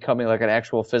 becoming like an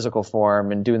actual physical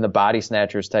form and doing the body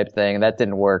snatchers type thing, and that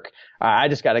didn't work. I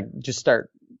just got to start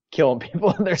killing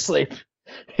people in their sleep,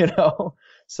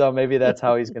 So maybe that's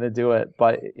how he's going to do it.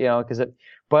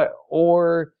 But,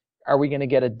 or are we going to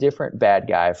get a different bad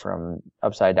guy from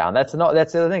Upside Down? That's the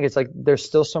other thing. It's like there's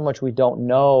still so much we don't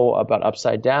know about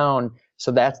Upside Down.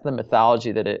 So that's the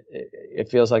mythology that it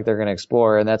feels like they're going to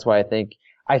explore, and that's why I think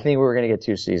we're going to get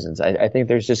 2 seasons. I think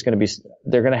there's just going to be,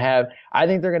 I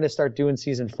think they're going to start doing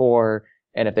season 4.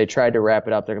 And if they tried to wrap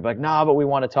it up, they're going to be like, nah, but we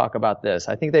want to talk about this.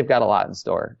 I think they've got a lot in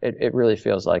store. It really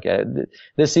feels like it.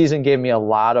 This season gave me a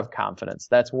lot of confidence.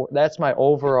 That's my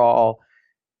overall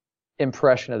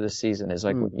impression of this season is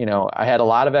like, I had a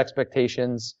lot of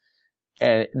expectations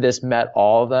and this met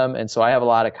all of them. And so I have a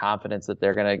lot of confidence that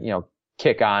they're going to,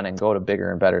 kick on and go to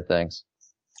bigger and better things.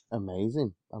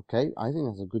 Amazing. Okay, I think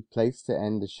that's a good place to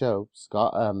end the show.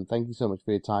 Scott, thank you so much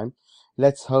for your time.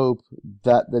 Let's hope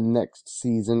that the next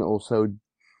season also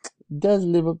does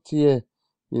live up to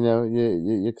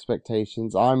your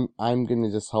expectations. I'm gonna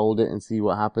just hold it and see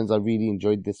what happens. I really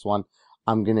enjoyed this one.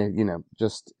 I'm gonna,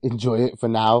 just enjoy it for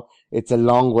now. It's a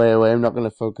long way away. I'm not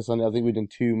gonna focus on it. I think we've done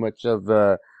too much of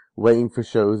waiting for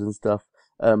shows and stuff.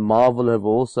 Marvel have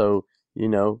also,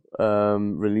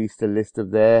 released a list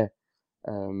of their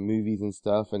movies and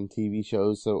stuff and TV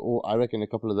shows. So I reckon a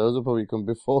couple of those will probably come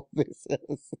before this.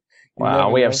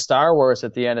 Wow, we have Star Wars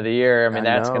at the end of the year. I mean,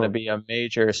 that's going to know. be a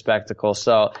major spectacle.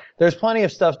 So there's plenty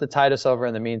of stuff to tide us over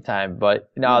in the meantime. But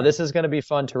no, this is going to be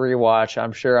fun to rewatch.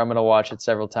 I'm sure I'm going to watch it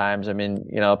several times. I mean,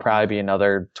 it'll probably be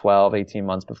another 12, 18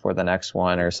 months before the next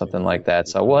one or something like that.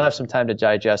 So we'll have some time to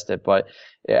digest it. But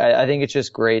I think it's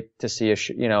just great to see a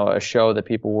show that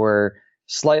people were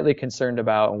slightly concerned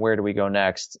about and where do we go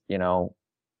next,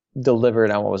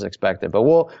 delivered on what was expected. But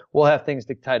we'll have things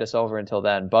to tide us over until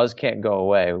then. Buzz can't go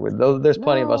away. There's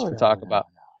plenty of us to talk about.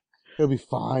 It'll be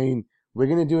fine. We're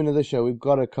going to do another show. We've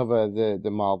got to cover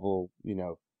the Marvel,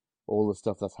 all the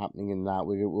stuff that's happening in that.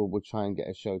 We'll try and get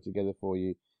a show together for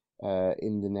you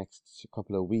in the next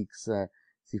couple of weeks.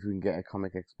 See if we can get a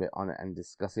comic expert on it and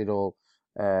discuss it all.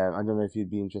 I don't know if you'd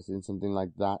be interested in something like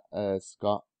that,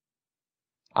 Scott.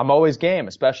 I'm always game,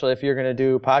 especially if you're going to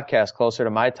do podcasts closer to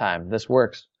my time. This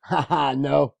works. Haha,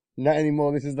 no, not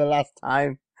anymore. This is the last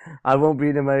time. I won't be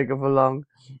in America for long.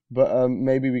 But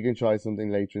maybe we can try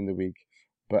something later in the week,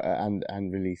 but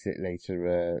and release it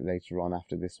later on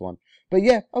after this one. But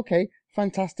yeah, okay,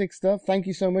 fantastic stuff. Thank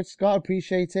you so much, Scott.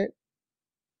 Appreciate it.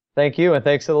 Thank you, and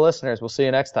thanks to the listeners. We'll see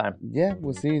you next time. Yeah,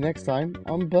 we'll see you next time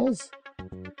on Buzz.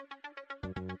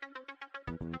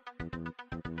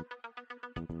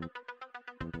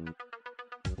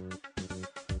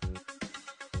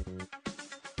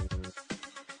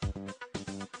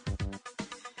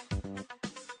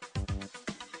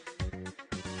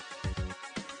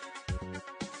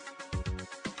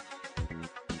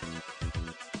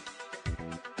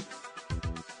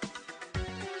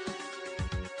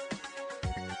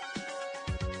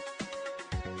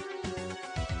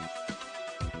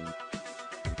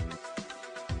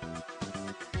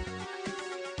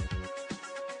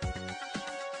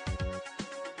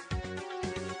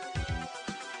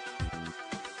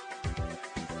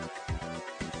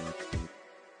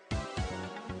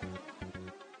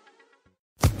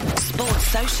 Sports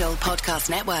Social Podcast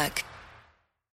Network.